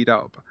 3D'd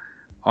up.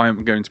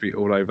 I'm going to be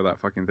all over that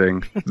fucking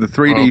thing. The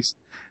 3D,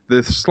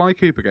 the Sly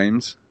Cooper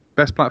games,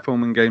 best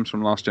platforming games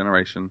from last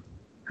generation,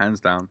 hands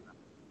down.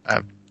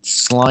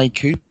 Sly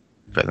Cooper,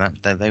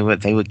 they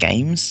were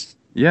games.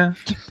 Yeah,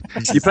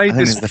 you played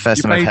this. The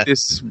first time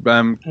this.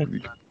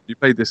 You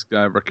played this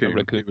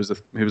raccoon. He was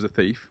a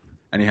thief,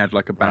 and he had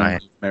like a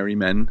band of merry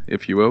men,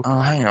 if you will. Oh,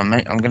 hang on,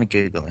 mate. I'm going to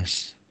Google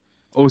this.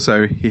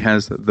 Also, he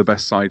has the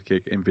best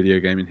sidekick in video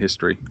gaming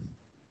history.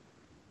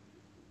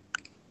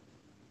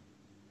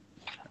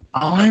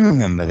 Oh, I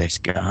remember this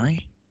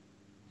guy.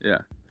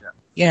 Yeah.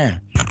 Yeah.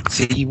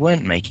 So you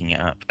weren't making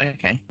it up.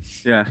 Okay.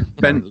 Yeah.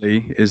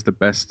 Bentley is the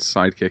best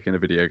sidekick in a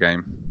video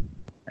game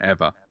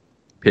ever.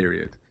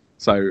 Period.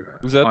 So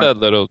was that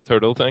little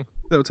turtle thing?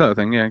 Little turtle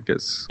thing, yeah.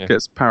 Gets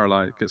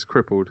paralyzed, gets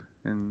crippled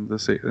in the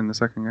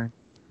second game.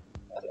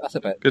 That's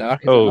a bit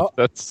dark.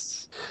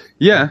 That's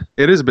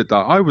it is a bit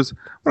dark.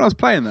 When I was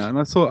playing that, and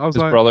I thought his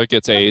brother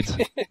gets AIDS.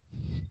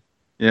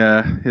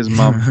 Yeah, his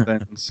mum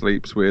then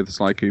sleeps with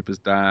Sly Cooper's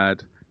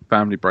dad.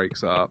 Family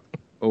breaks up.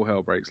 All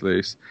hell breaks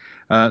loose.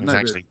 It's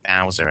actually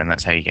Bowser, and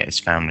that's how you get his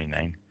family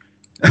name.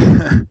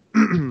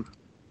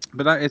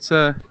 But it's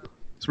a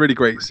really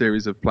great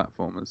series of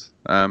platformers.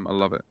 I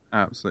love it.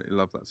 I absolutely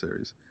love that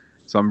series.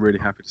 So I'm really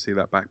happy to see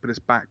that back. But it's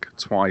back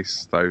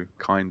twice, though,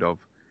 kind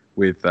of,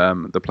 with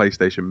the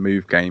PlayStation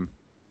Move game,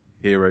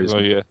 Heroes. Oh,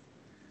 yeah.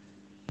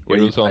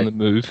 Heroes on the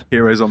Move.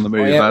 Heroes on the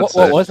Move. Oh, yeah.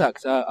 What was that?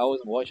 Because I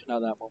wasn't watching at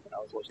that moment. I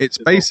was watching. It's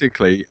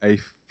basically a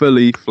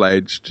fully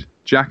fledged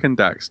Jak and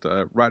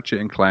Daxter, Ratchet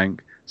and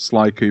Clank,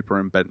 Sly Cooper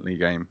and Bentley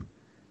game.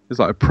 It's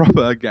like a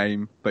proper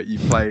game, but you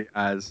play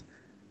as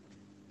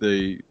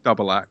the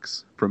double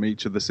axe from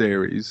each of the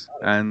series,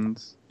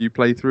 and you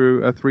play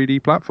through a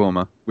 3D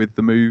platformer with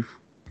the Move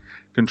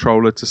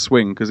controller to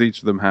swing, because each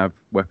of them have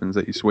weapons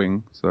that you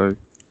swing. So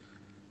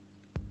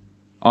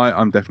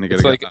I'm definitely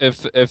going to.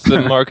 It's like if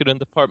the marketing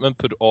department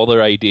put all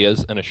their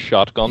ideas in a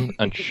shotgun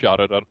and shot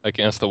it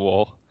against the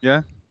wall.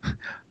 Yeah,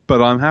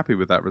 but I'm happy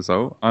with that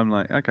result. I'm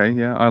like, okay,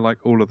 yeah, I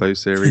like all of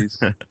those series.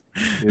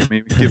 give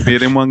me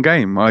it in one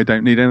game. I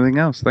don't need anything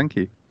else. Thank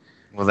you.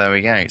 Well, there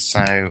we go.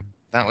 So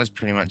that was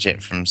pretty much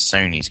it from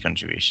Sony's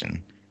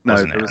contribution.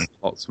 No, there was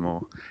lots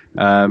more.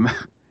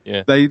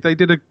 Yeah, they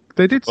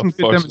did some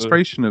good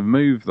demonstration of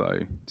Move,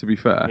 though. To be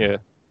fair. Yeah.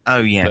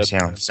 Oh yeah,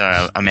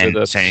 sorry, I meant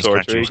Sony's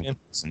contribution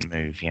and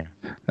Move. Yeah.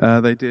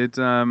 They did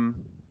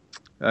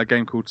a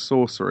game called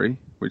Sorcery,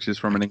 which is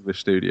from an English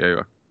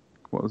studio.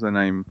 What was their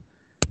name?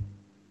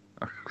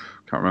 I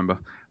can't remember.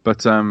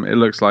 But it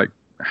looks like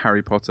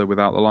Harry Potter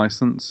without the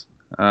license.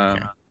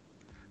 But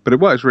it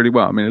works really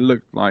well. I mean, it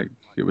looked like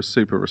it was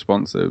super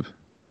responsive,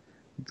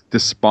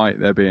 despite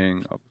there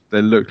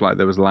looked like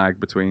there was lag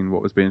between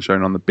what was being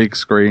shown on the big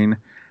screen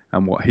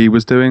and what he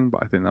was doing,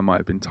 but I think there might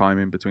have been time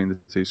in between the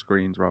two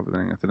screens rather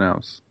than anything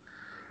else.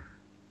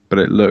 But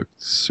it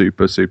looked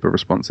super, super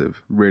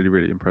responsive. Really,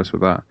 really impressed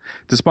with that.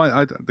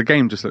 Despite the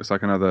game just looks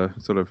like another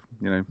sort of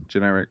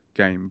generic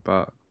game,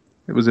 but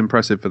it was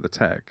impressive for the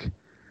tech.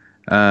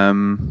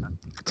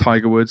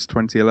 Tiger Woods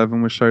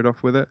 2011 was showed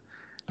off with it.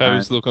 I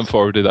was looking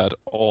forward to that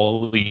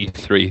all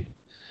E3,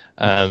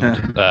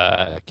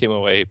 and came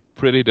away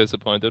pretty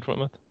disappointed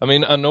from it. I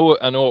mean, I know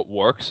it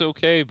works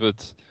okay,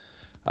 but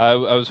I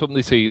was hoping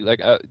to see,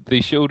 like,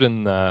 they showed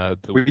in the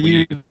Were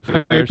you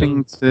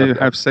hoping to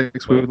have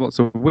sex with lots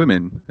of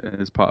women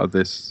as part of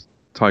this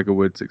Tiger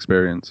Woods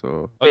experience?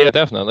 Or? Oh yeah,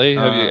 definitely.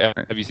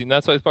 Have you seen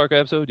that South Park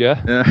episode?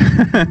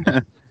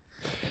 Yeah.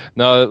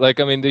 No, like,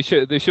 I mean, they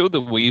showed the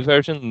Wii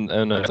version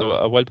and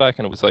a while back,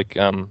 and it was like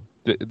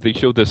they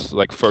showed this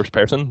like first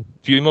person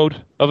view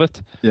mode of it,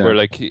 where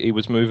like he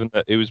was moving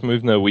the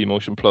Wii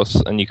Motion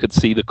Plus, and you could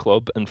see the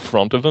club in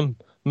front of him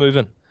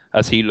moving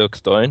as he looks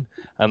down.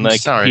 And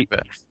like, sorry,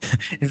 but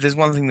if there's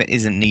one thing that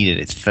isn't needed,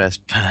 it's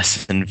first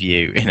person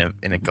view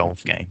in a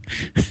golf game.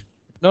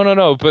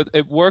 No. But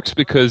it works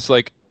because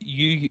like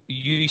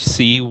you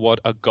see what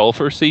a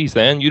golfer sees.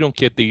 Then you don't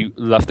get to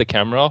lift the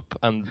camera up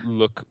and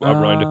look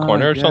around a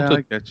corner or something.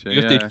 I get you.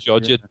 You have to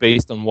judge it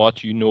based on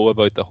what you know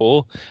about the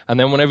hole, and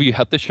then whenever you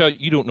hit the shot,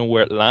 you don't know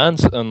where it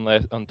lands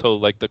until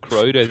like the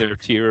crowd either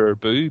cheer or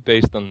boo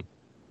based on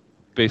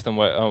where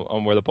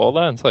the ball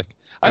lands. Like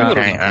I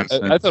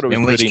thought it was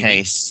in which pretty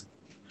case,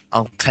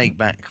 I'll take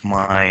back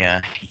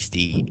my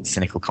hasty,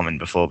 cynical comment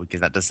before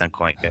because that does sound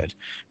quite good.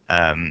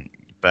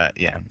 But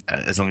yeah,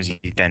 as long as you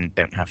then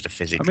don't have to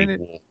physically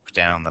walk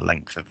down the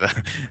length of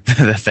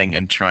the thing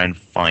and try and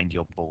find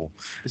your ball.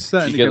 It's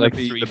certainly you get like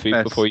be 3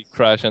 feet before you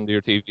crash into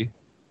your TV.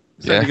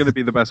 It's certainly going to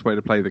be the best way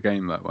to play the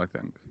game, though. I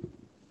think.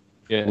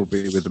 Yeah. Will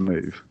be with the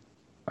move.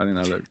 I think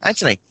that looks.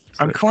 Actually,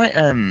 I'm quite.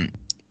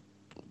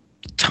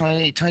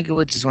 Tiger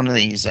Woods is one of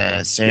these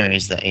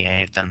series that EA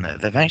have done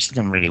that they've actually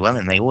done really well,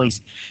 and they always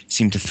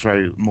seem to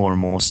throw more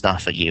and more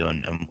stuff at you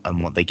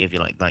and what they give you.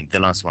 Like the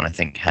last one I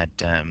think had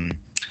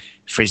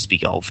frisbee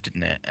golf,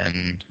 didn't it?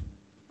 And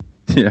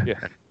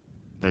yeah.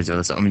 Those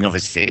other stuff. I mean,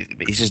 obviously,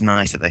 it's just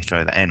nice that they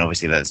throw that in.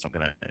 Obviously, that's not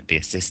going to be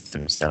a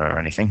system seller or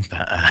anything,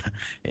 but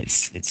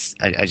it's.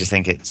 I just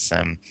think it's.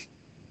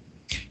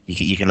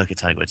 You can look at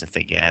Tiger Woods and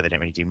think, yeah, they don't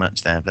really do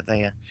much there, but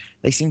they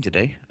seem to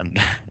do, and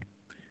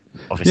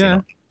obviously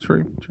not.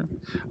 True.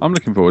 I'm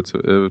looking forward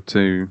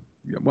to.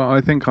 Well,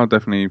 I think I'll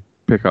definitely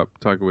pick up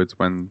Tiger Woods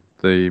when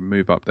the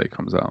Move update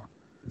comes out,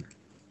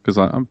 because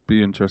I'd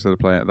be interested to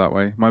play it that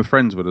way. My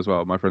friends would as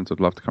well. My friends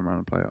would love to come around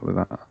and play it with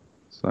that.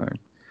 So.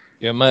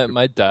 Yeah,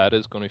 my dad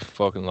is going to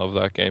fucking love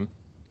that game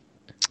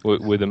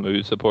with the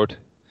move support.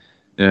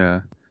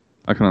 Yeah,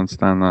 I can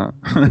understand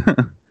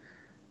that.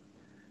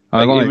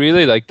 He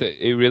really liked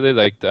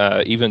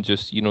even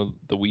just the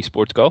Wii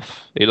Sports Golf.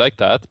 He liked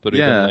that, but he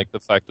didn't like the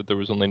fact that there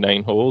was only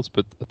 9 holes.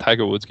 But a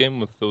Tiger Woods game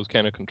with those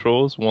kind of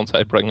controls, once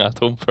I bring that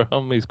home for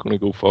him, he's going to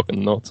go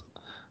fucking nuts.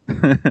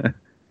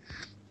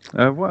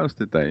 What else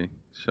did they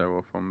show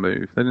off on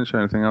Move? They didn't show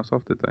anything else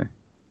off, did they?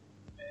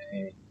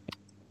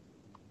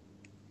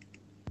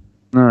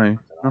 No,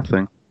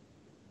 nothing.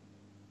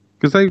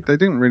 Because they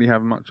didn't really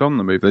have much on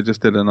the Move. They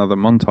just did another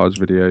montage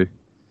video.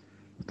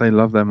 They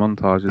love their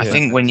montages. I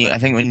think when you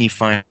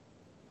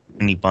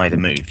buy the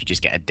Move, you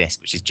just get a disc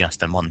which is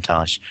just a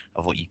montage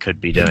of what you could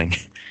be doing.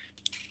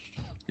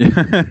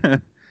 Yeah.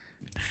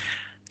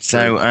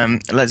 So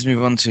let's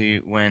move on to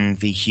when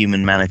the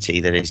human manatee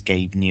that is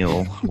Gabe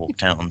Newell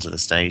walked out onto the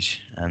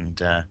stage, and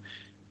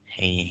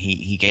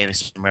he gave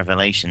us some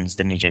revelations,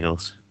 didn't he,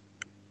 Jiggles?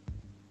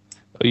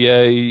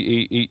 Yeah,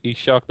 he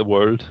shocked the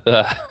world.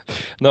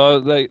 No,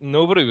 like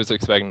nobody was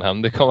expecting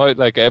him to come out.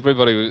 Like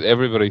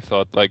everybody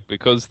thought, like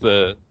because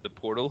the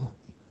Portal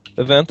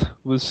event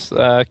was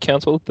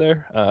cancelled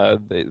there,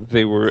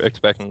 they were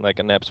expecting like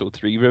an episode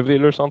 3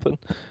 reveal or something,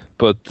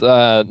 but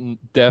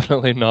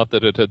definitely not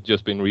that it had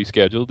just been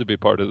rescheduled to be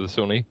part of the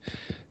Sony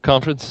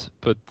conference.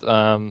 But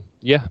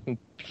yeah,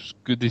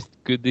 good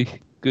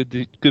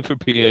for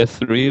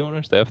PS3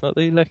 owners,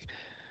 definitely. Like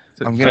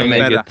I'm gonna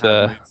make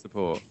it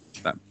support.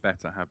 That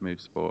better have move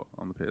support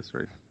on the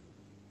PS3.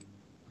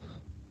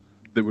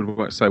 That would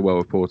work so well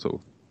with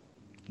Portal.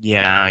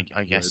 Yeah,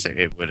 I guess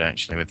it would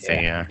actually with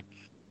the.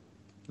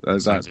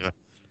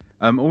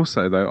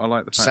 Also, though, I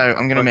like the fact. So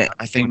I'm going to admit,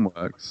 I think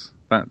works.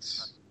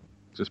 That's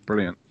just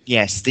brilliant.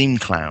 Yeah, Steam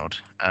Cloud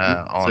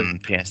on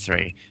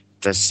PS3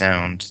 does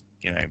sound,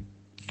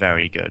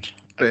 very good.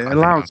 But it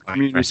allows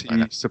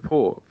community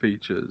support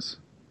features.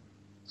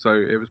 So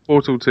it was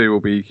Portal 2 will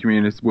be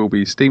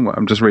Steamworks.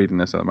 I'm just reading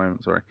this at the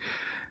moment. Sorry.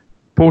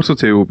 Portal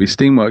 2 will be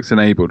Steamworks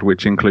enabled,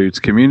 which includes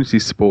community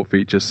support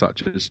features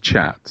such as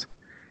chat.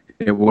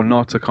 It will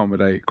not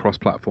accommodate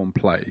cross-platform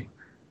play.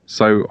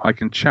 So I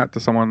can chat to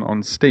someone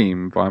on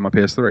Steam via my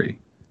PS3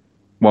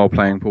 while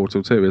playing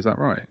Portal 2. Is that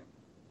right?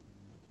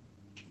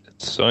 It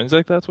sounds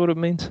like that's what it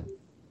means.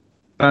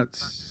 I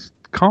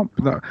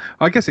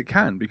guess it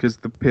can, because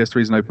the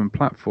PS3 is an open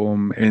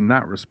platform in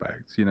that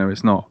respect.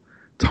 It's not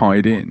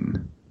tied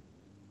in.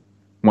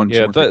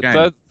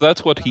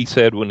 That's what he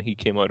said when he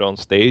came out on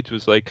stage.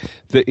 Was like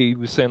he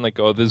was saying like,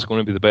 "Oh, this is going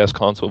to be the best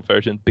console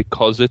version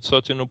because it's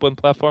such an open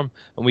platform,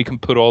 and we can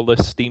put all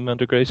this Steam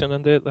integration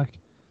into it." Like,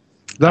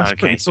 that's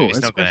okay. So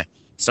it's not going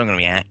to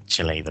be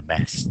actually the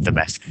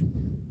best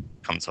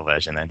console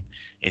version. Then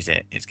is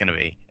it? It's going to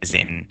be as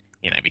in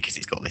because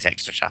it's got this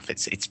extra stuff.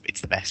 It's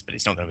the best, but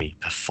it's not going to be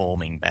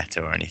performing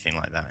better or anything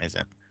like that, is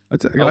it?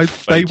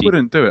 They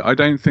wouldn't do it. I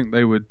don't think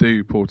they would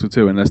do Portal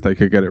 2 unless they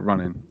could get it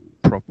running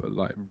proper,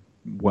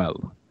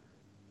 well,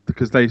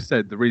 because they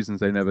said the reasons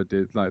they never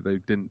did, they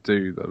didn't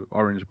do the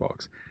Orange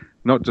Box,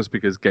 not just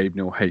because Gabe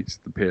Newell hates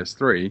the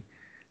PS3,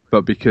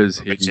 but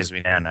because which, as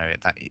we now know,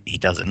 that he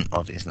doesn't,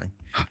 obviously.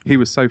 He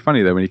was so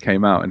funny though when he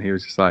came out, and he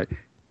was just like,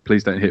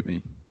 "Please don't hit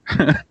me."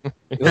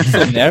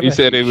 He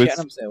said it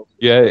was.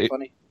 Yeah,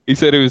 he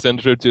said he was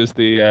introduced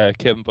the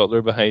Kevin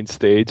Butler behind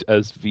stage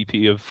as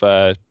VP of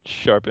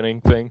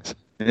sharpening things.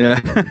 Yeah.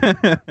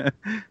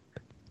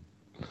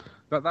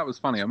 That was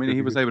funny. I mean,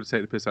 he was able to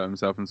take the piss out of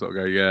himself and sort of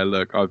go, "Yeah,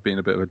 look, I've been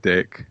a bit of a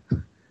dick.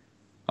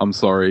 I'm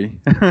sorry.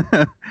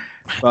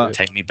 But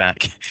take me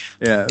back.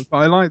 Yeah, but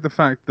I like the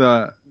fact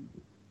that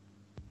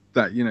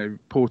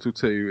Portal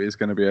 2 is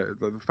going to be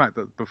the fact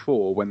that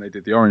before, when they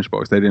did the Orange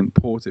Box, they didn't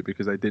port it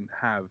because they didn't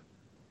have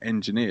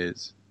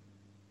engineers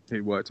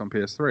who worked on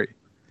PS3.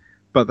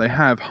 But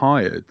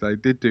they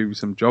did do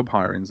some job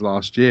hirings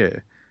last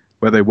year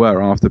where they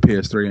were after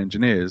PS3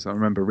 engineers. I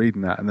remember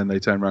reading that, and then they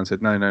turned around and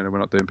said, no, we're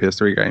not doing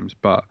PS3 games.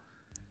 But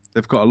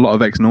they've got a lot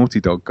of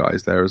ex-Naughty Dog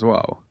guys there as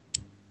well.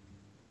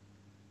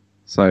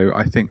 So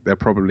I think they're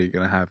probably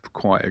going to have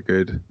quite a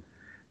good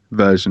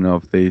version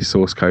of the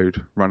source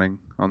code running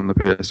on the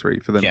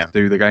PS3 for them to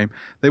do the game.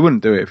 They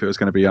wouldn't do it if it was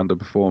going to be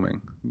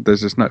underperforming.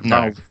 There's just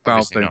Valve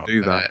don't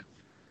do that.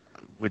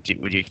 Would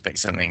you expect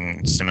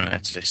something similar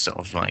to this sort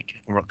of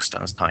like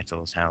Rockstar's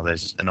titles? How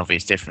there's an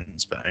obvious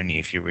difference, but only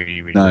if you're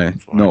really looking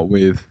for not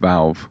with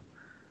Valve.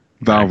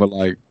 Valve are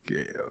like,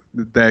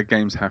 their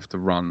games have to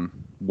run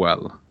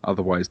well,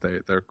 otherwise they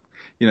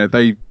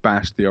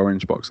bashed the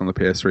Orange Box on the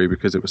PS3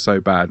 because it was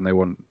so bad, and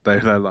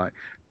they're like,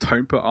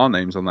 don't put our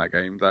names on that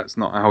game. That's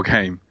not our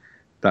game.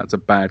 That's a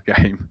bad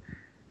game.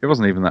 It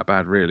wasn't even that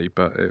bad really,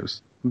 but it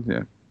was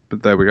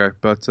But there we go.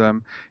 But I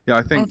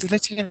think. Oh, did they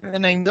take the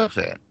name of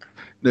it?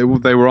 They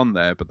were on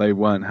there, but they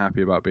weren't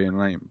happy about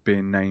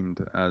being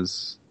named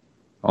as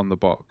on the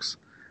box.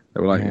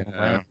 They were like,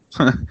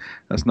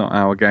 that's not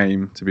our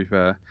game, to be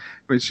fair.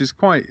 Which is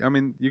quite... I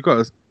mean, you've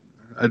got to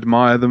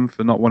admire them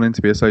for not wanting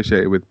to be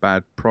associated with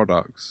bad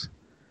products.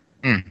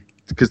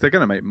 Because they're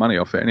going to make money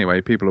off it anyway.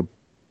 People will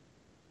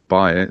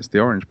buy it. It's the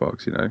Orange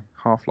Box,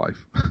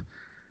 Half-Life.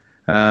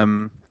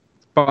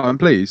 But I'm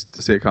pleased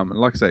to see it come. And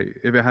like I say,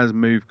 if it has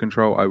Move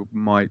Control, I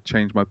might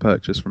change my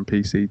purchase from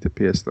PC to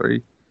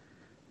PS3.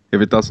 If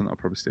it doesn't, I'll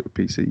probably stick with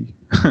PC.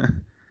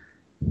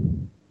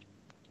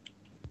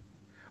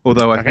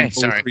 Although I think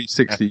all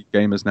 360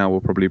 gamers now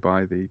will probably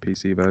buy the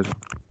PC version.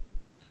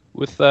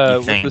 With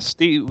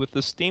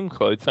the Steam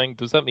Cloud thing,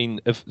 does that mean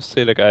if,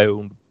 say, like I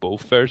own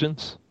both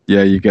versions?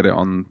 Yeah, you get it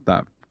on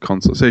that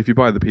console. So if you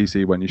buy the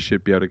PC one, you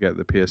should be able to get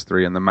the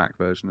PS3 and the Mac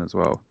version as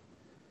well.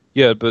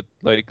 Yeah, but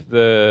like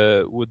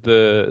would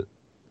the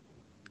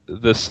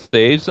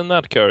saves and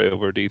that carry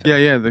over, do you think?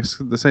 Yeah,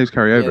 the saves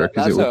carry over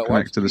because it will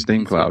connect to the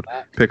Steam Cloud.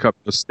 Pick up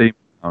the Steam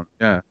account,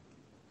 yeah.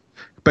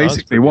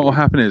 Basically, what will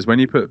happen is when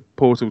you put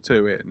Portal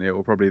 2 in, it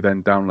will probably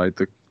then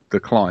download the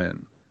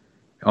client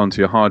onto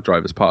your hard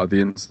drive as part of the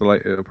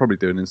installation. It'll probably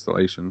do an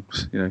installation,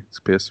 it's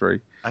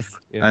PS3.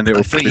 And it will.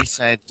 I thought you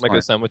said make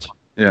a sandwich.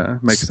 Yeah,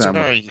 make a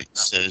sandwich.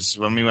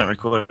 Sorry, when we weren't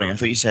recording, I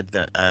thought you said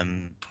that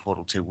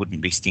Portal 2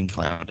 wouldn't be Steam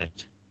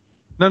clouded.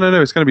 No,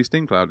 it's going to be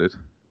Steam clouded.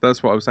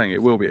 That's what I was saying.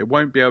 It will be. You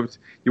won't be able to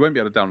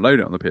download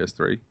it on the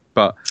PS3,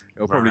 but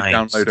it'll probably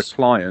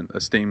download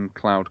a Steam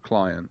Cloud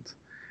client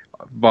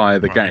via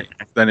the game.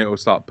 Then it will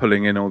start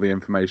pulling in all the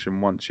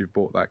information once you've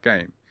bought that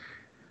game.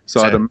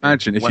 So I'd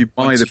imagine if you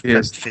buy the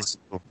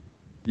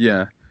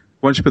PS3,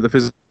 once you put the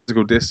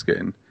physical disc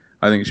in,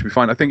 I think it should be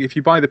fine. I think if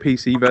you buy the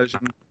PC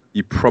version,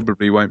 you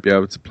probably won't be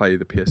able to play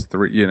the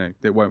PS3.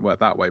 It won't work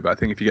that way. But I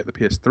think if you get the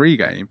PS3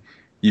 game,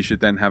 you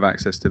should then have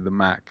access to the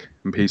Mac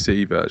and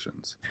PC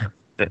versions.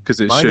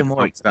 Because it buy should the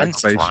more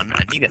expensive one,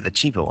 and you get the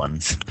cheaper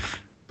ones.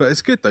 But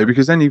it's good though,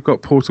 because then you've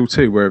got Portal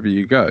 2 wherever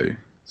you go.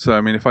 So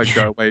I mean, if I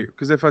go away,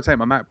 because if I take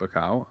my MacBook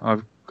out,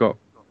 I've got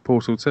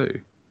Portal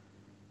 2.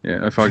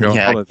 Yeah, if I go on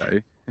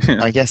holiday.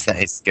 I guess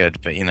that is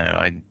good, but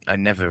I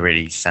never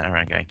really sat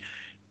around going,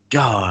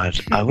 God,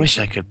 I wish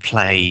I could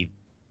play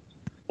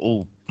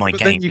all my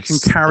games. But then you can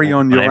carry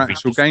on your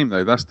actual game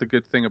though. That's the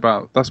good thing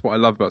that's what I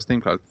love about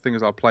Steam Cloud. The thing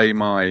is, I'll play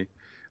my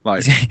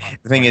the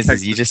thing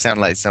is you just sound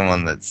like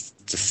someone that's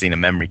just seen a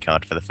memory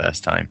card for the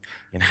first time.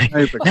 No,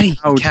 you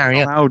can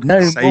carry on.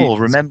 No more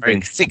remembering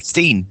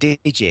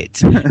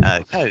 16-digit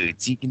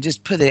codes. You can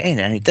just put it in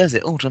and it does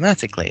it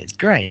automatically. It's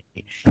great.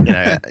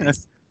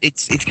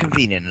 It's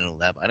convenient and all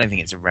that, but I don't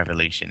think it's a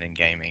revolution in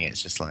gaming.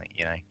 It's just like,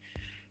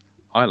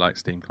 I like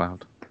Steam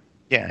Cloud.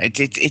 Yeah,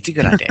 it's a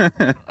good idea.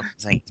 I'm not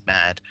saying it's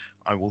bad.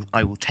 I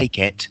will take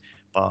it,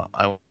 but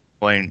I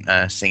won't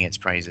sing its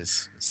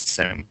praises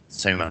so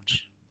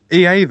much.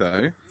 EA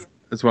though,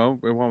 as well.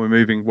 While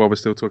we're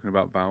still talking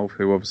about Valve,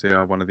 who obviously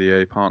are one of the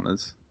EA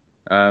partners,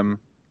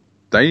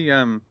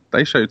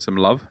 they showed some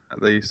love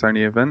at the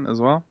Sony event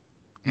as well.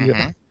 Mm-hmm.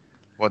 Yeah.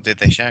 What did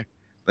they show?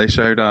 They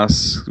showed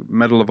us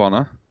Medal of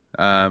Honor.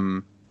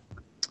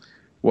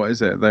 What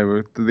is it? They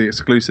were the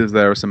exclusives.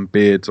 There are some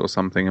beards or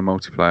something in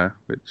multiplayer,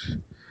 which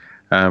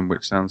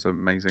sounds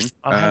amazing.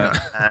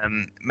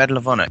 Medal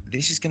of Honor.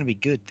 This is going to be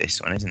good.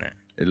 This one, isn't it?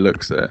 It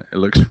looks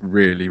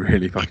really,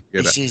 really fucking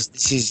good. This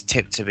is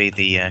tipped to be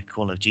the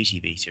Call of Duty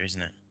beta,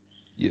 isn't it?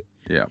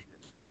 Yeah.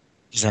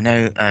 Because I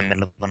know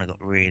Medal of Honor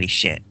got really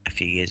shit a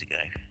few years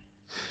ago.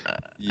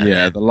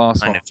 The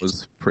last one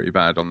was pretty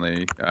bad on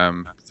the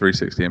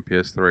 360 and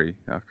PS3.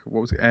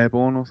 What was it,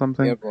 Airborne or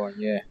something? Airborne,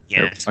 yeah.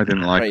 Yes. I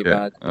didn't like it.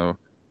 Bad. Oh,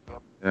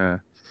 yeah.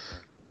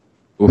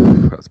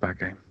 Oof, that's a bad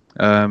game.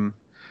 But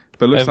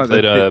it looks like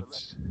they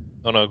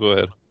Oh no, go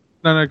ahead.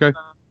 No, go.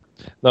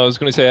 No, I was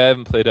going to say I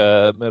haven't played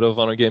a Medal of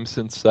Honor game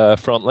since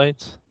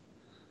Frontlines.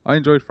 I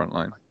enjoyed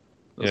Frontline.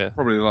 That's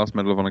probably the last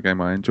Medal of Honor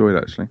game I enjoyed,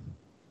 actually.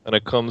 And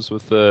it comes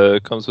with the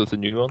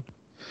new one.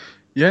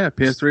 Yeah,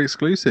 PS3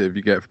 exclusive.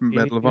 You get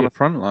Medal of Honor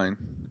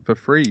Frontline for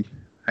free,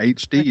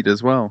 HD'd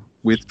as well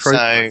with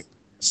trophies.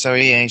 So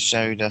EA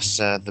showed us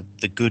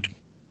the good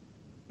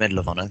Medal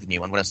of Honor, the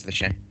new one. What else did they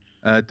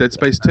show? Dead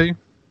Space 2.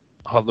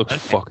 Oh, it looks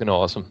fucking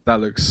awesome.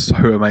 That looks so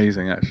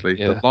amazing, actually.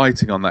 Yeah. The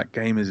lighting on that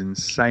game is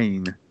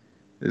insane.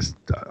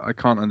 I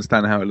can't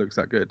understand how it looks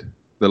that good.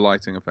 The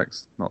lighting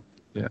effects,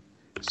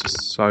 it's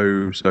just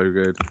so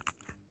good.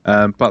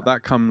 But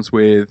that comes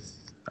with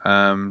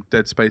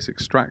Dead Space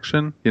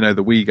Extraction, the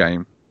Wii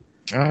game.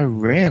 Oh,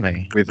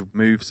 really? With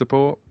move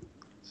support.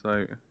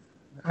 So.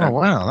 Oh,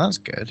 wow, that's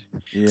good.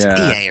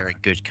 Yeah. EA are a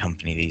good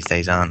company these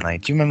days, aren't they?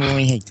 Do you remember when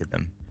we hated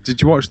them?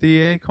 Did you watch the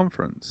EA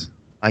conference?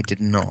 I did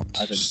not.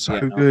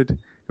 So good.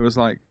 It was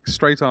like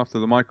straight after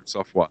the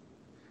Microsoft one.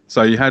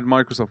 So you had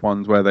Microsoft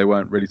ones where they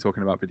weren't really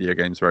talking about video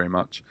games very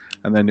much.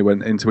 And then it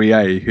went into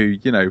EA, who,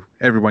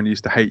 everyone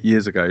used to hate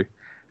years ago.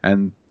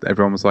 And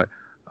everyone was like,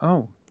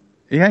 oh,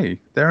 EA,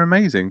 they're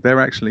amazing. They're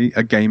actually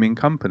a gaming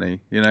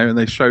company, and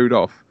they showed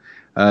off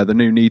the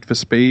new Need for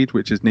Speed,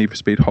 which is Need for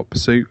Speed Hot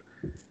Pursuit.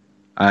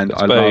 And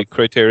it's by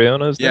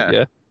Criterion, isn't it?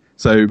 Yeah.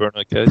 So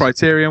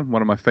Criterion,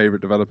 one of my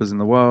favorite developers in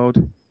the world.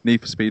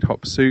 Need for Speed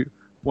Hot Pursuit,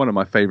 one of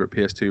my favorite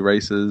PS2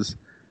 racers.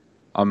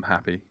 I'm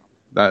happy.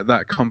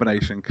 That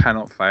combination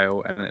cannot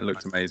fail, and it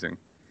looks amazing.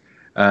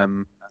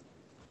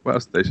 What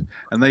else did they?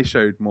 And they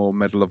showed more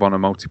Medal of Honor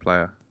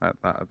multiplayer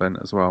at that event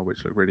as well,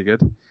 which looked really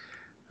good.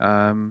 So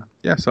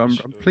I'm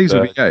pleased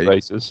with EA.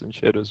 Races and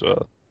shit as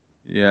well.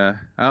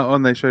 Yeah,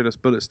 and they showed us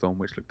Bulletstorm,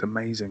 which looked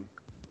amazing.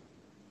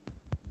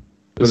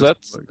 Was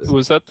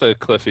that the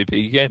Cliffy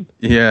B game?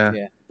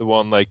 Yeah. The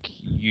one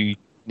you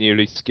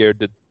nearly scared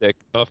the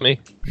dick off me?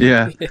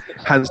 Yeah.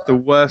 Has the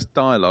worst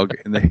dialogue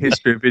in the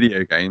history of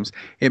video games.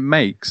 It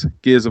makes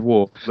Gears of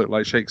War look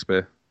like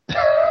Shakespeare.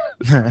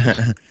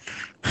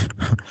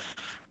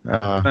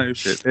 No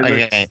shit.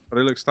 But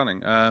it looks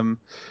stunning. So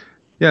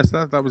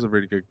that was a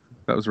really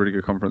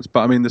good conference.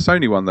 But I mean, the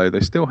Sony one though, they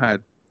still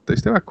had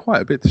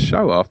quite a bit to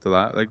show after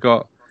that. They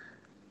got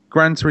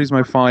Gran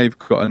Turismo 5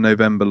 got a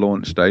November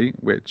launch date,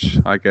 which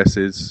I guess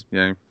is,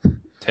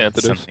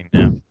 tentative. Something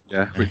now.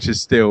 Yeah, which is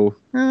still,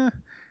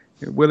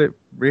 will it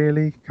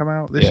really come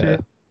out this year?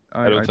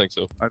 I don't think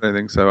so. I don't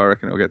think so. I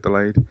reckon it'll get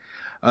delayed.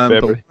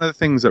 But one of the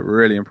things that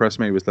really impressed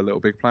me was the Little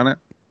Big Planet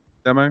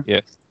demo.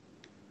 Yes.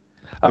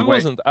 I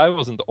wasn't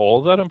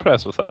all that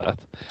impressed with that.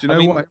 Do you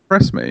know what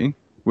impressed me?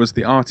 Was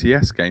the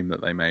RTS game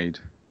that they made.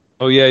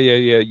 Oh, yeah.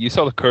 You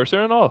saw the cursor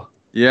and all?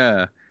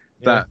 Yeah.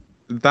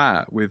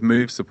 That with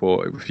move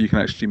support, if you can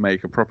actually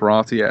make a proper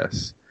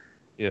RTS,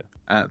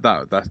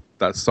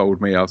 that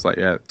sold me. I was like,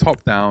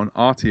 top down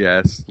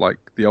RTS,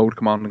 like the old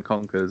Command and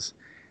Conquers.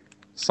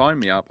 Sign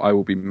me up. I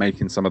will be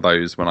making some of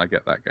those when I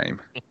get that game.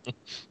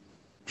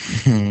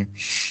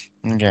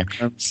 Okay.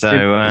 So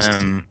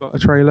got a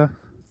trailer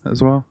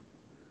as well.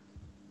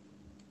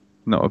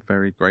 Not a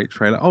very great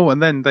trailer. Oh,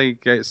 and then they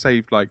get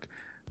saved like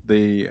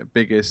the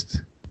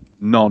biggest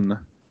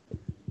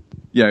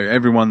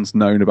everyone's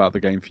known about the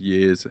game for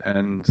years,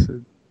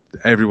 and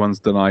everyone's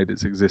denied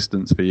its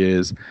existence for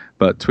years.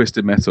 But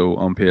Twisted Metal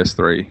on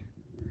PS3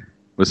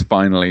 was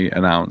finally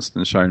announced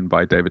and shown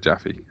by David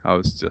Jaffe. I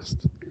was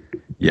just,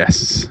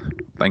 yes,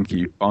 thank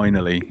you,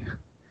 finally.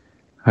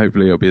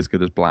 Hopefully it'll be as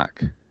good as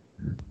Black.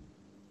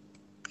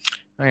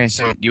 Okay,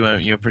 so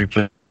you're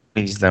pretty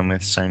pleased then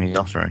with Sony's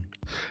offering?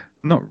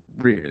 Not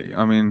really.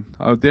 I mean,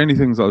 the only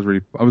things I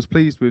was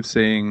pleased with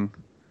seeing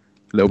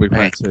Little Big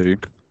Planet 2.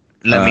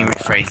 Let me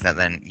rephrase that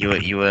then.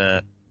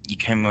 You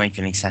came away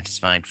feeling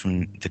satisfied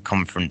from the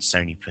conference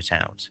Sony put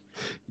out,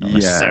 not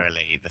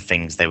necessarily the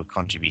things they were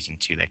contributing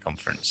to their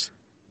conference.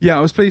 Yeah, I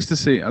was pleased to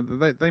see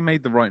they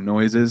made the right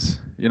noises.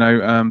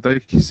 They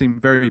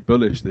seemed very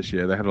bullish this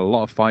year. They had a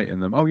lot of fight in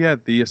them. Oh yeah,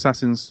 the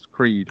Assassin's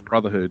Creed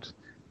Brotherhood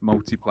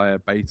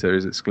multiplayer beta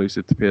is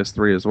exclusive to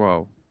PS3 as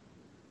well,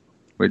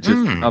 which is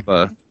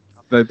another.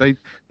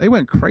 They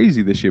went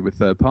crazy this year with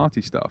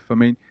third-party stuff. I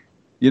mean,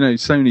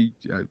 Sony,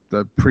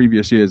 the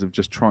previous years have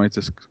just tried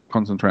to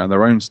concentrate on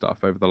their own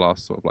stuff over the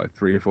last sort of like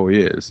 3 or 4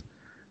 years.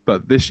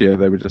 But this year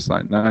they were just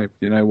like, no,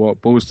 you know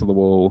what, balls to the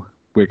wall.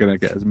 We're going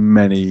to get as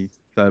many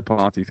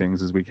third-party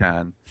things as we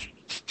can.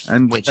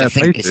 And which I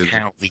think is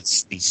how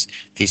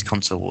these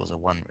console wars are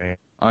won, really.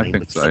 I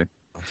think so.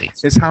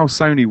 It's how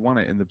Sony won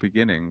it in the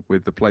beginning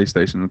with the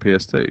PlayStation and the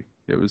PS2.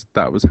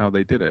 That was how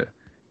they did it.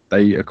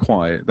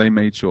 They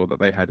made sure that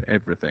they had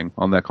everything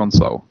on their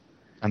console.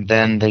 And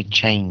then they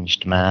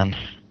changed, man.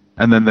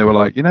 And then they were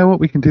like, you know what,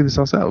 we can do this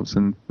ourselves.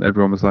 And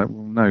everyone was like,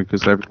 well, no,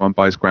 because everyone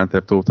buys Grand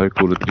Theft Auto,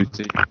 Call of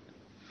Duty.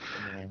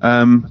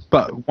 Yeah.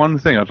 But one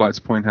thing I'd like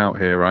to point out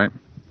here, right?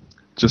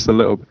 Just a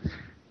little.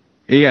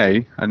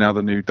 EA are now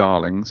the new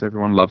darlings.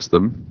 Everyone loves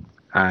them.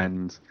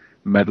 And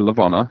Medal of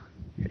Honor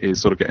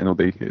is sort of getting all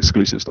the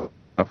exclusive stuff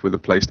with the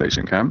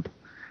PlayStation camp.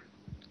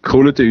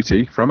 Call of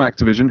Duty from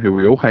Activision, who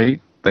we all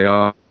hate, they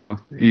are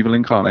evil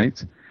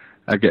incarnate,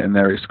 are getting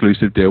their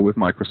exclusive deal with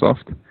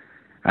Microsoft.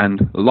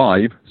 And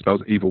Live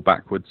spells evil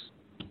backwards.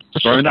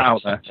 Throwing that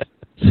out there.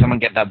 Someone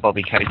get that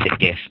Bobby Kotick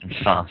gif and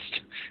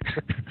fast.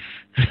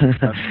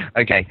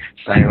 Okay,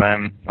 so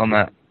on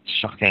that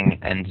shocking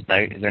end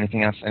note, is there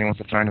anything else anyone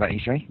wants to throw in about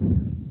E3?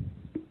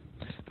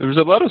 There was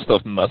a lot of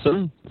stuff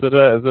missing that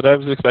I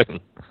was expecting.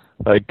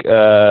 Like,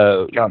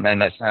 go on then.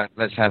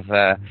 Let's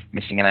have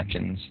missing in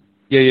actions.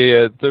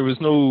 Yeah. There was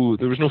no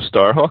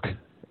Starhawk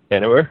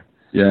anywhere.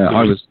 Yeah,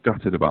 I was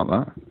gutted about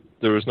that.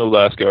 There was no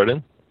Last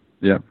Guardian.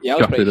 Yeah, I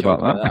was gutted about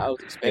that. I was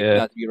expecting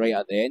that to be right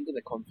at the end of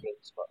the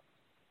conference, but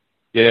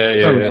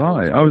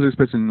I was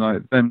expecting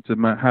like them to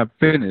have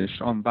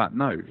finished on that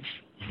note.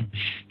 Do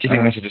you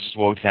think they should have just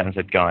walked out and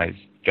said, guys,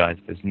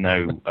 there's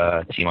no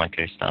Team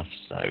Ico stuff,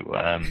 so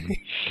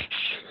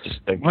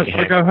just don't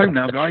Let's go home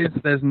now, guys.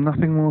 There's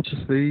nothing more to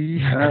see.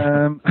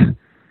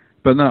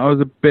 But no, I was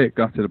a bit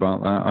gutted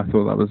about that. I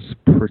thought that was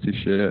pretty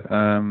shit.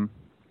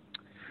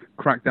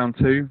 Crackdown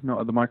 2, not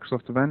at the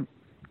Microsoft event.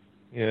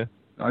 Yeah.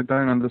 I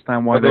don't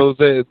understand why Although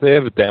they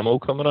have a demo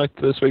coming out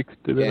this week,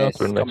 do they not?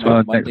 Or next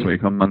week? Next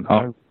week on Monday.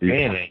 Oh,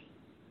 really?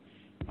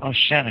 Oh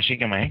shit, I should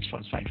get my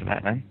Xbox back for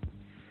that then.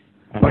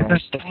 I'm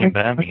stuck in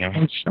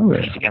Birmingham. Show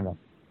it.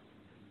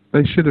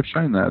 They should have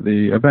shown that at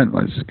the event,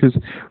 because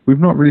we've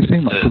not really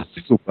seen much of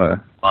single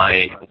player.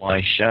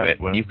 Why show it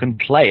when you can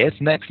play it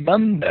next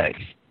Monday?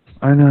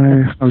 I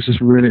know. I was just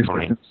really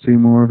expecting to see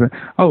more of it.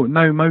 Oh,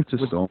 no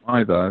Motorstorm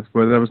either.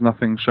 Where there was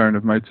nothing shown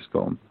of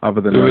Motorstorm other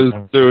than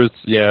there was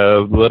a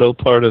little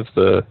part of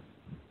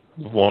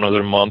one of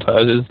their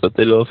montages that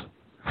they love.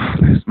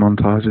 These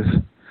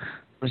montages.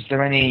 Was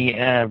there any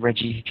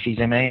Reggie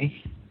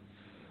Fils-Aimé?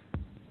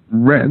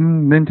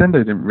 Nintendo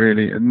didn't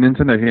really.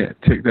 Nintendo here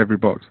ticked every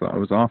box that I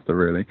was after,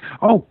 really.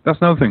 Oh, that's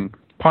another thing.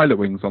 Pilot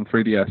Wings on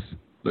 3DS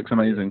looks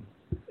amazing.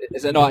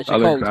 Is it not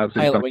actually called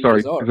Pilot Wings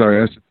Resort?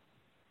 Sorry.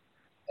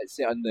 It's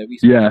set on the Wii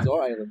Sports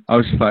Resort Island. I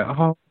was just like,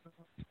 oh,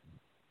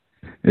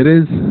 it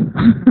is.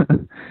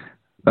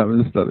 that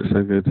looks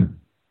so good.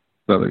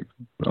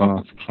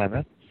 That's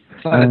clever.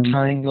 It's like they're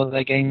tying all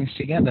their games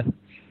together.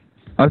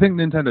 I think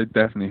Nintendo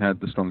definitely had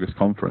the strongest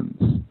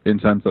conference in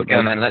terms of.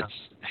 And then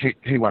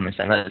who won this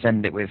then? Let's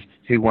end it with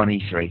who won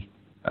E3.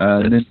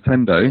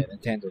 Nintendo. Yeah,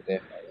 Nintendo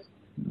definitely.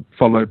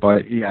 Followed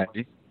by EA.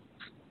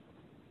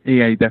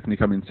 EA definitely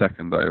come in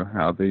second though,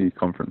 out of the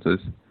conferences.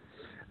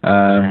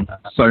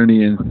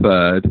 Sony in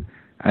third,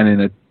 and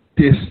in a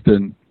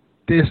distant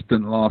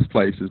last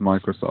place is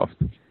Microsoft.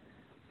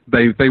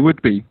 They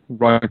would be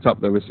right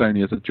up there with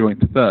Sony as a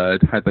joint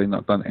third had they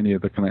not done any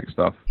of the Kinect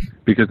stuff,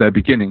 because their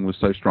beginning was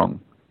so strong.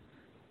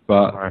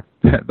 But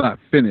that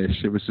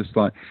finish, it was just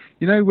like,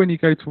 when you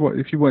go to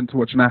if you went to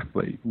watch an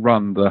athlete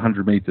run the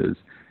 100 meters,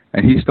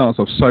 and he starts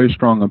off so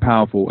strong and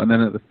powerful, and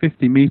then at the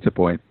 50-meter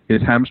point,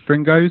 his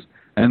hamstring goes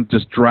and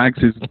just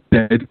drags his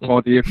dead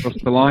body across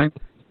the line.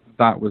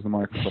 That was the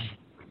Microsoft.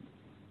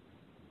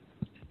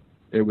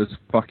 It was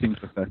fucking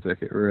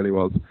pathetic. It really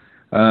was.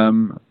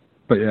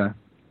 But yeah,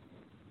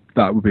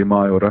 that would be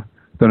my order.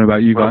 Don't know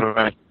about you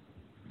guys.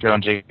 Go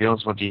on,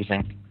 Jiggles. What do you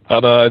think?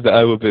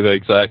 I would be the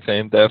exact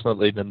same.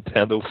 Definitely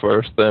Nintendo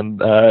first, then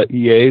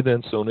EA,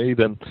 then Sony,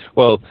 then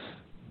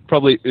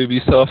probably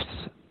Ubisoft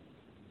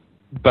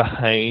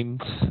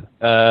behind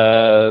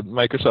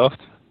Microsoft,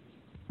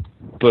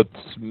 but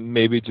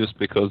maybe just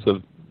because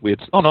of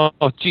weights. Oh no!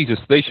 Oh Jesus!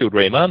 They showed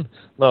Rayman.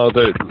 No,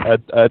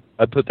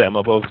 I'd put them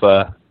above.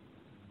 I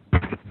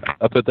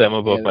put them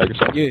above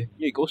Microsoft.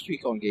 Yeah, Ghost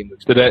Recon game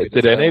looks.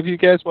 Did any of you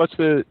guys watch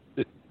the?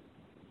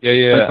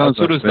 Yeah.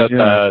 So does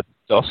that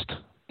Dust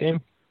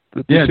game.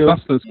 Yeah,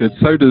 Dust looks good.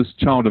 So does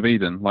Child of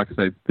Eden. Like I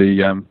say,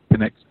 the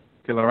Kinect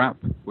killer app,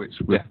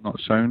 which was not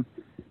shown.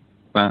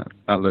 That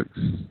looks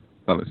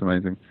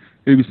amazing.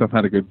 Ubisoft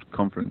had a good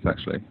conference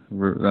actually.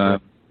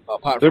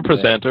 Their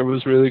presenter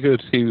was really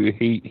good.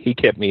 He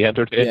kept me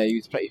entertained. Yeah, he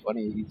was pretty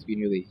funny. He's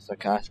been really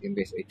sarcastic and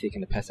basically taking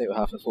the piss out of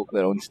half the folk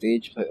that are on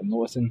stage without them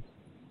noticing.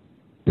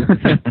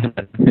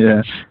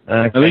 Yeah.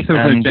 At least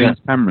there was no James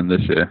Cameron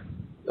this year.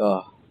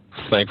 Oh.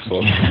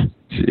 Thankful.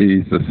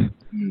 Jesus.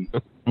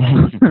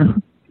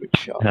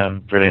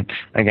 Brilliant.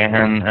 Okay,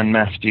 and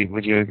Matt,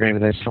 would you agree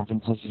with those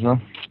conferences as well?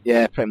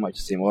 Yeah, pretty much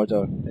the same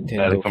order.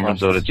 Nintendo the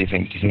conference order, do you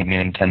think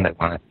Nintendo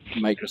won it?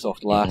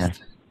 Microsoft last. Yeah.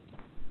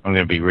 I'm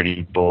going to be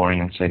really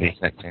boring and say the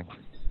exact same.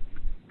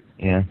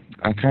 Yeah,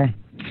 okay.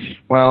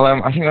 Well,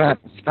 I think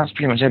that's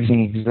pretty much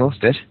everything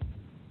exhausted.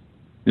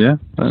 Yeah.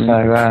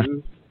 So,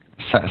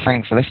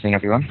 thanks for listening,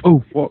 everyone.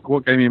 Oh,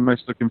 what game are you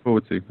most looking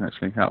forward to,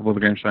 actually, out of all the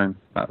games shown?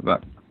 That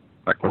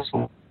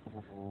question.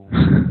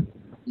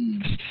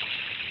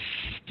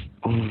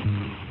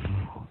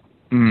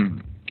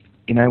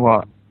 You know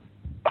what?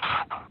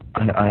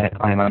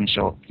 I'm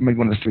unsure. Maybe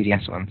one of the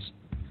 3DS ones.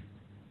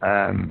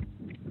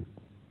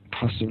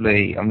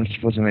 Possibly, I'm looking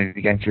forward to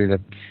maybe going through the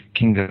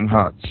Kingdom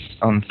Hearts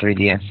on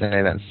 3DS. I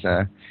know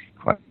that's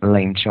quite a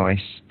lame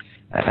choice.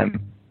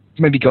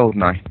 Maybe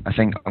GoldenEye. I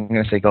think I'm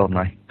going to say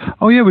GoldenEye.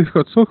 Oh yeah, we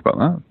forgot to talk about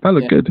that. That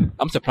looked good.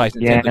 I'm surprised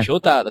Nintendo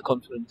showed that at the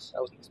conference. I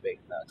wasn't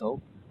expecting that at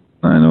all.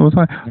 No, was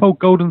I? Oh,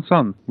 Golden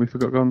Sun. We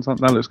forgot Golden Sun.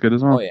 That looks good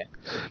as well. Oh yeah.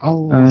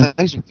 Oh,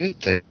 those are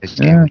good. Those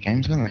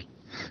games, weren't they?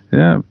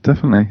 Yeah,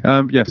 definitely.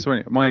 So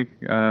anyway,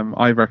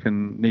 I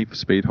reckon Need for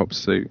Speed Hot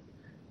Pursuit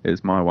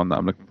is my one that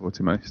I'm looking forward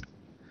to most,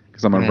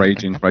 because I'm a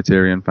raging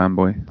Criterion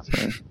fanboy.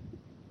 So.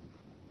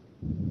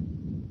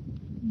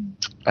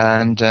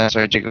 And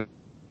sorry, Jiggles,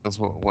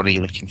 what are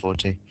you looking forward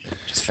to?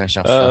 Just finish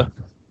off.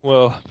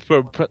 Well,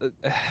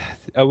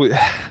 I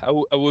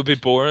would be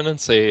boring and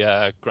say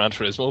Gran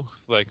Turismo,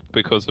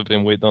 because I've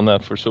been waiting on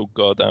that for so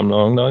goddamn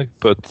long now.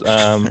 But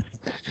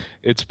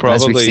it's probably,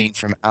 as we've seen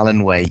from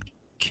Alan Wake.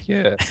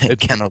 Yeah, it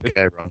cannot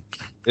go wrong.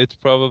 It's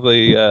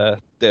probably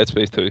Dead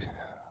Space 2.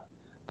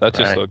 That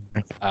just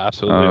looked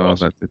absolutely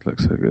awesome. That did look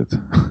so good.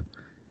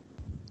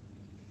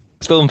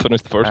 Still haven't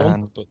finished the first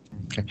one. But.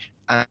 Okay.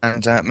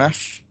 And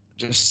Math,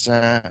 just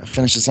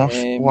finish us off.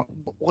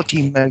 What do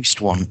you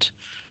most want?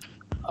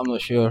 I'm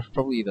not sure.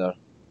 Probably either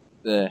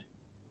the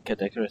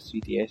Kid Icarus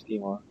 3DS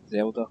game or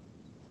Zelda.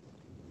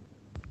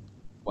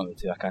 One of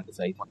the two, I can't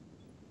decide.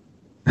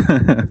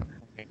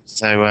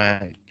 So,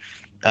 a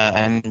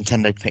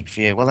Nintendo pick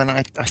for you. Well, then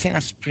I think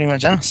that's pretty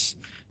much us.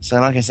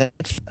 So, like I said,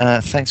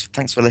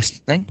 thanks for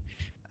listening.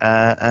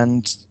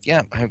 And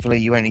yeah, hopefully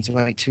you won't need to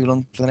wait too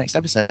long for the next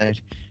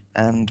episode.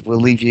 And we'll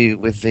leave you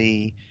with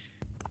the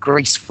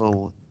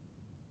graceful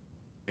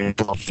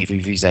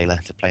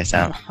Vuvuzela to play us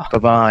out.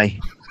 Bye-bye.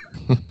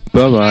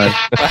 Bye-bye.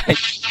 Bye.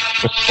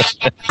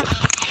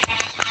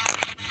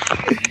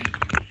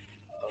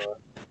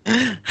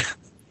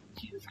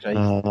 Jesus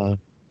Christ.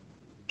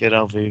 Good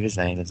old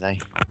Vuvuzelas, eh?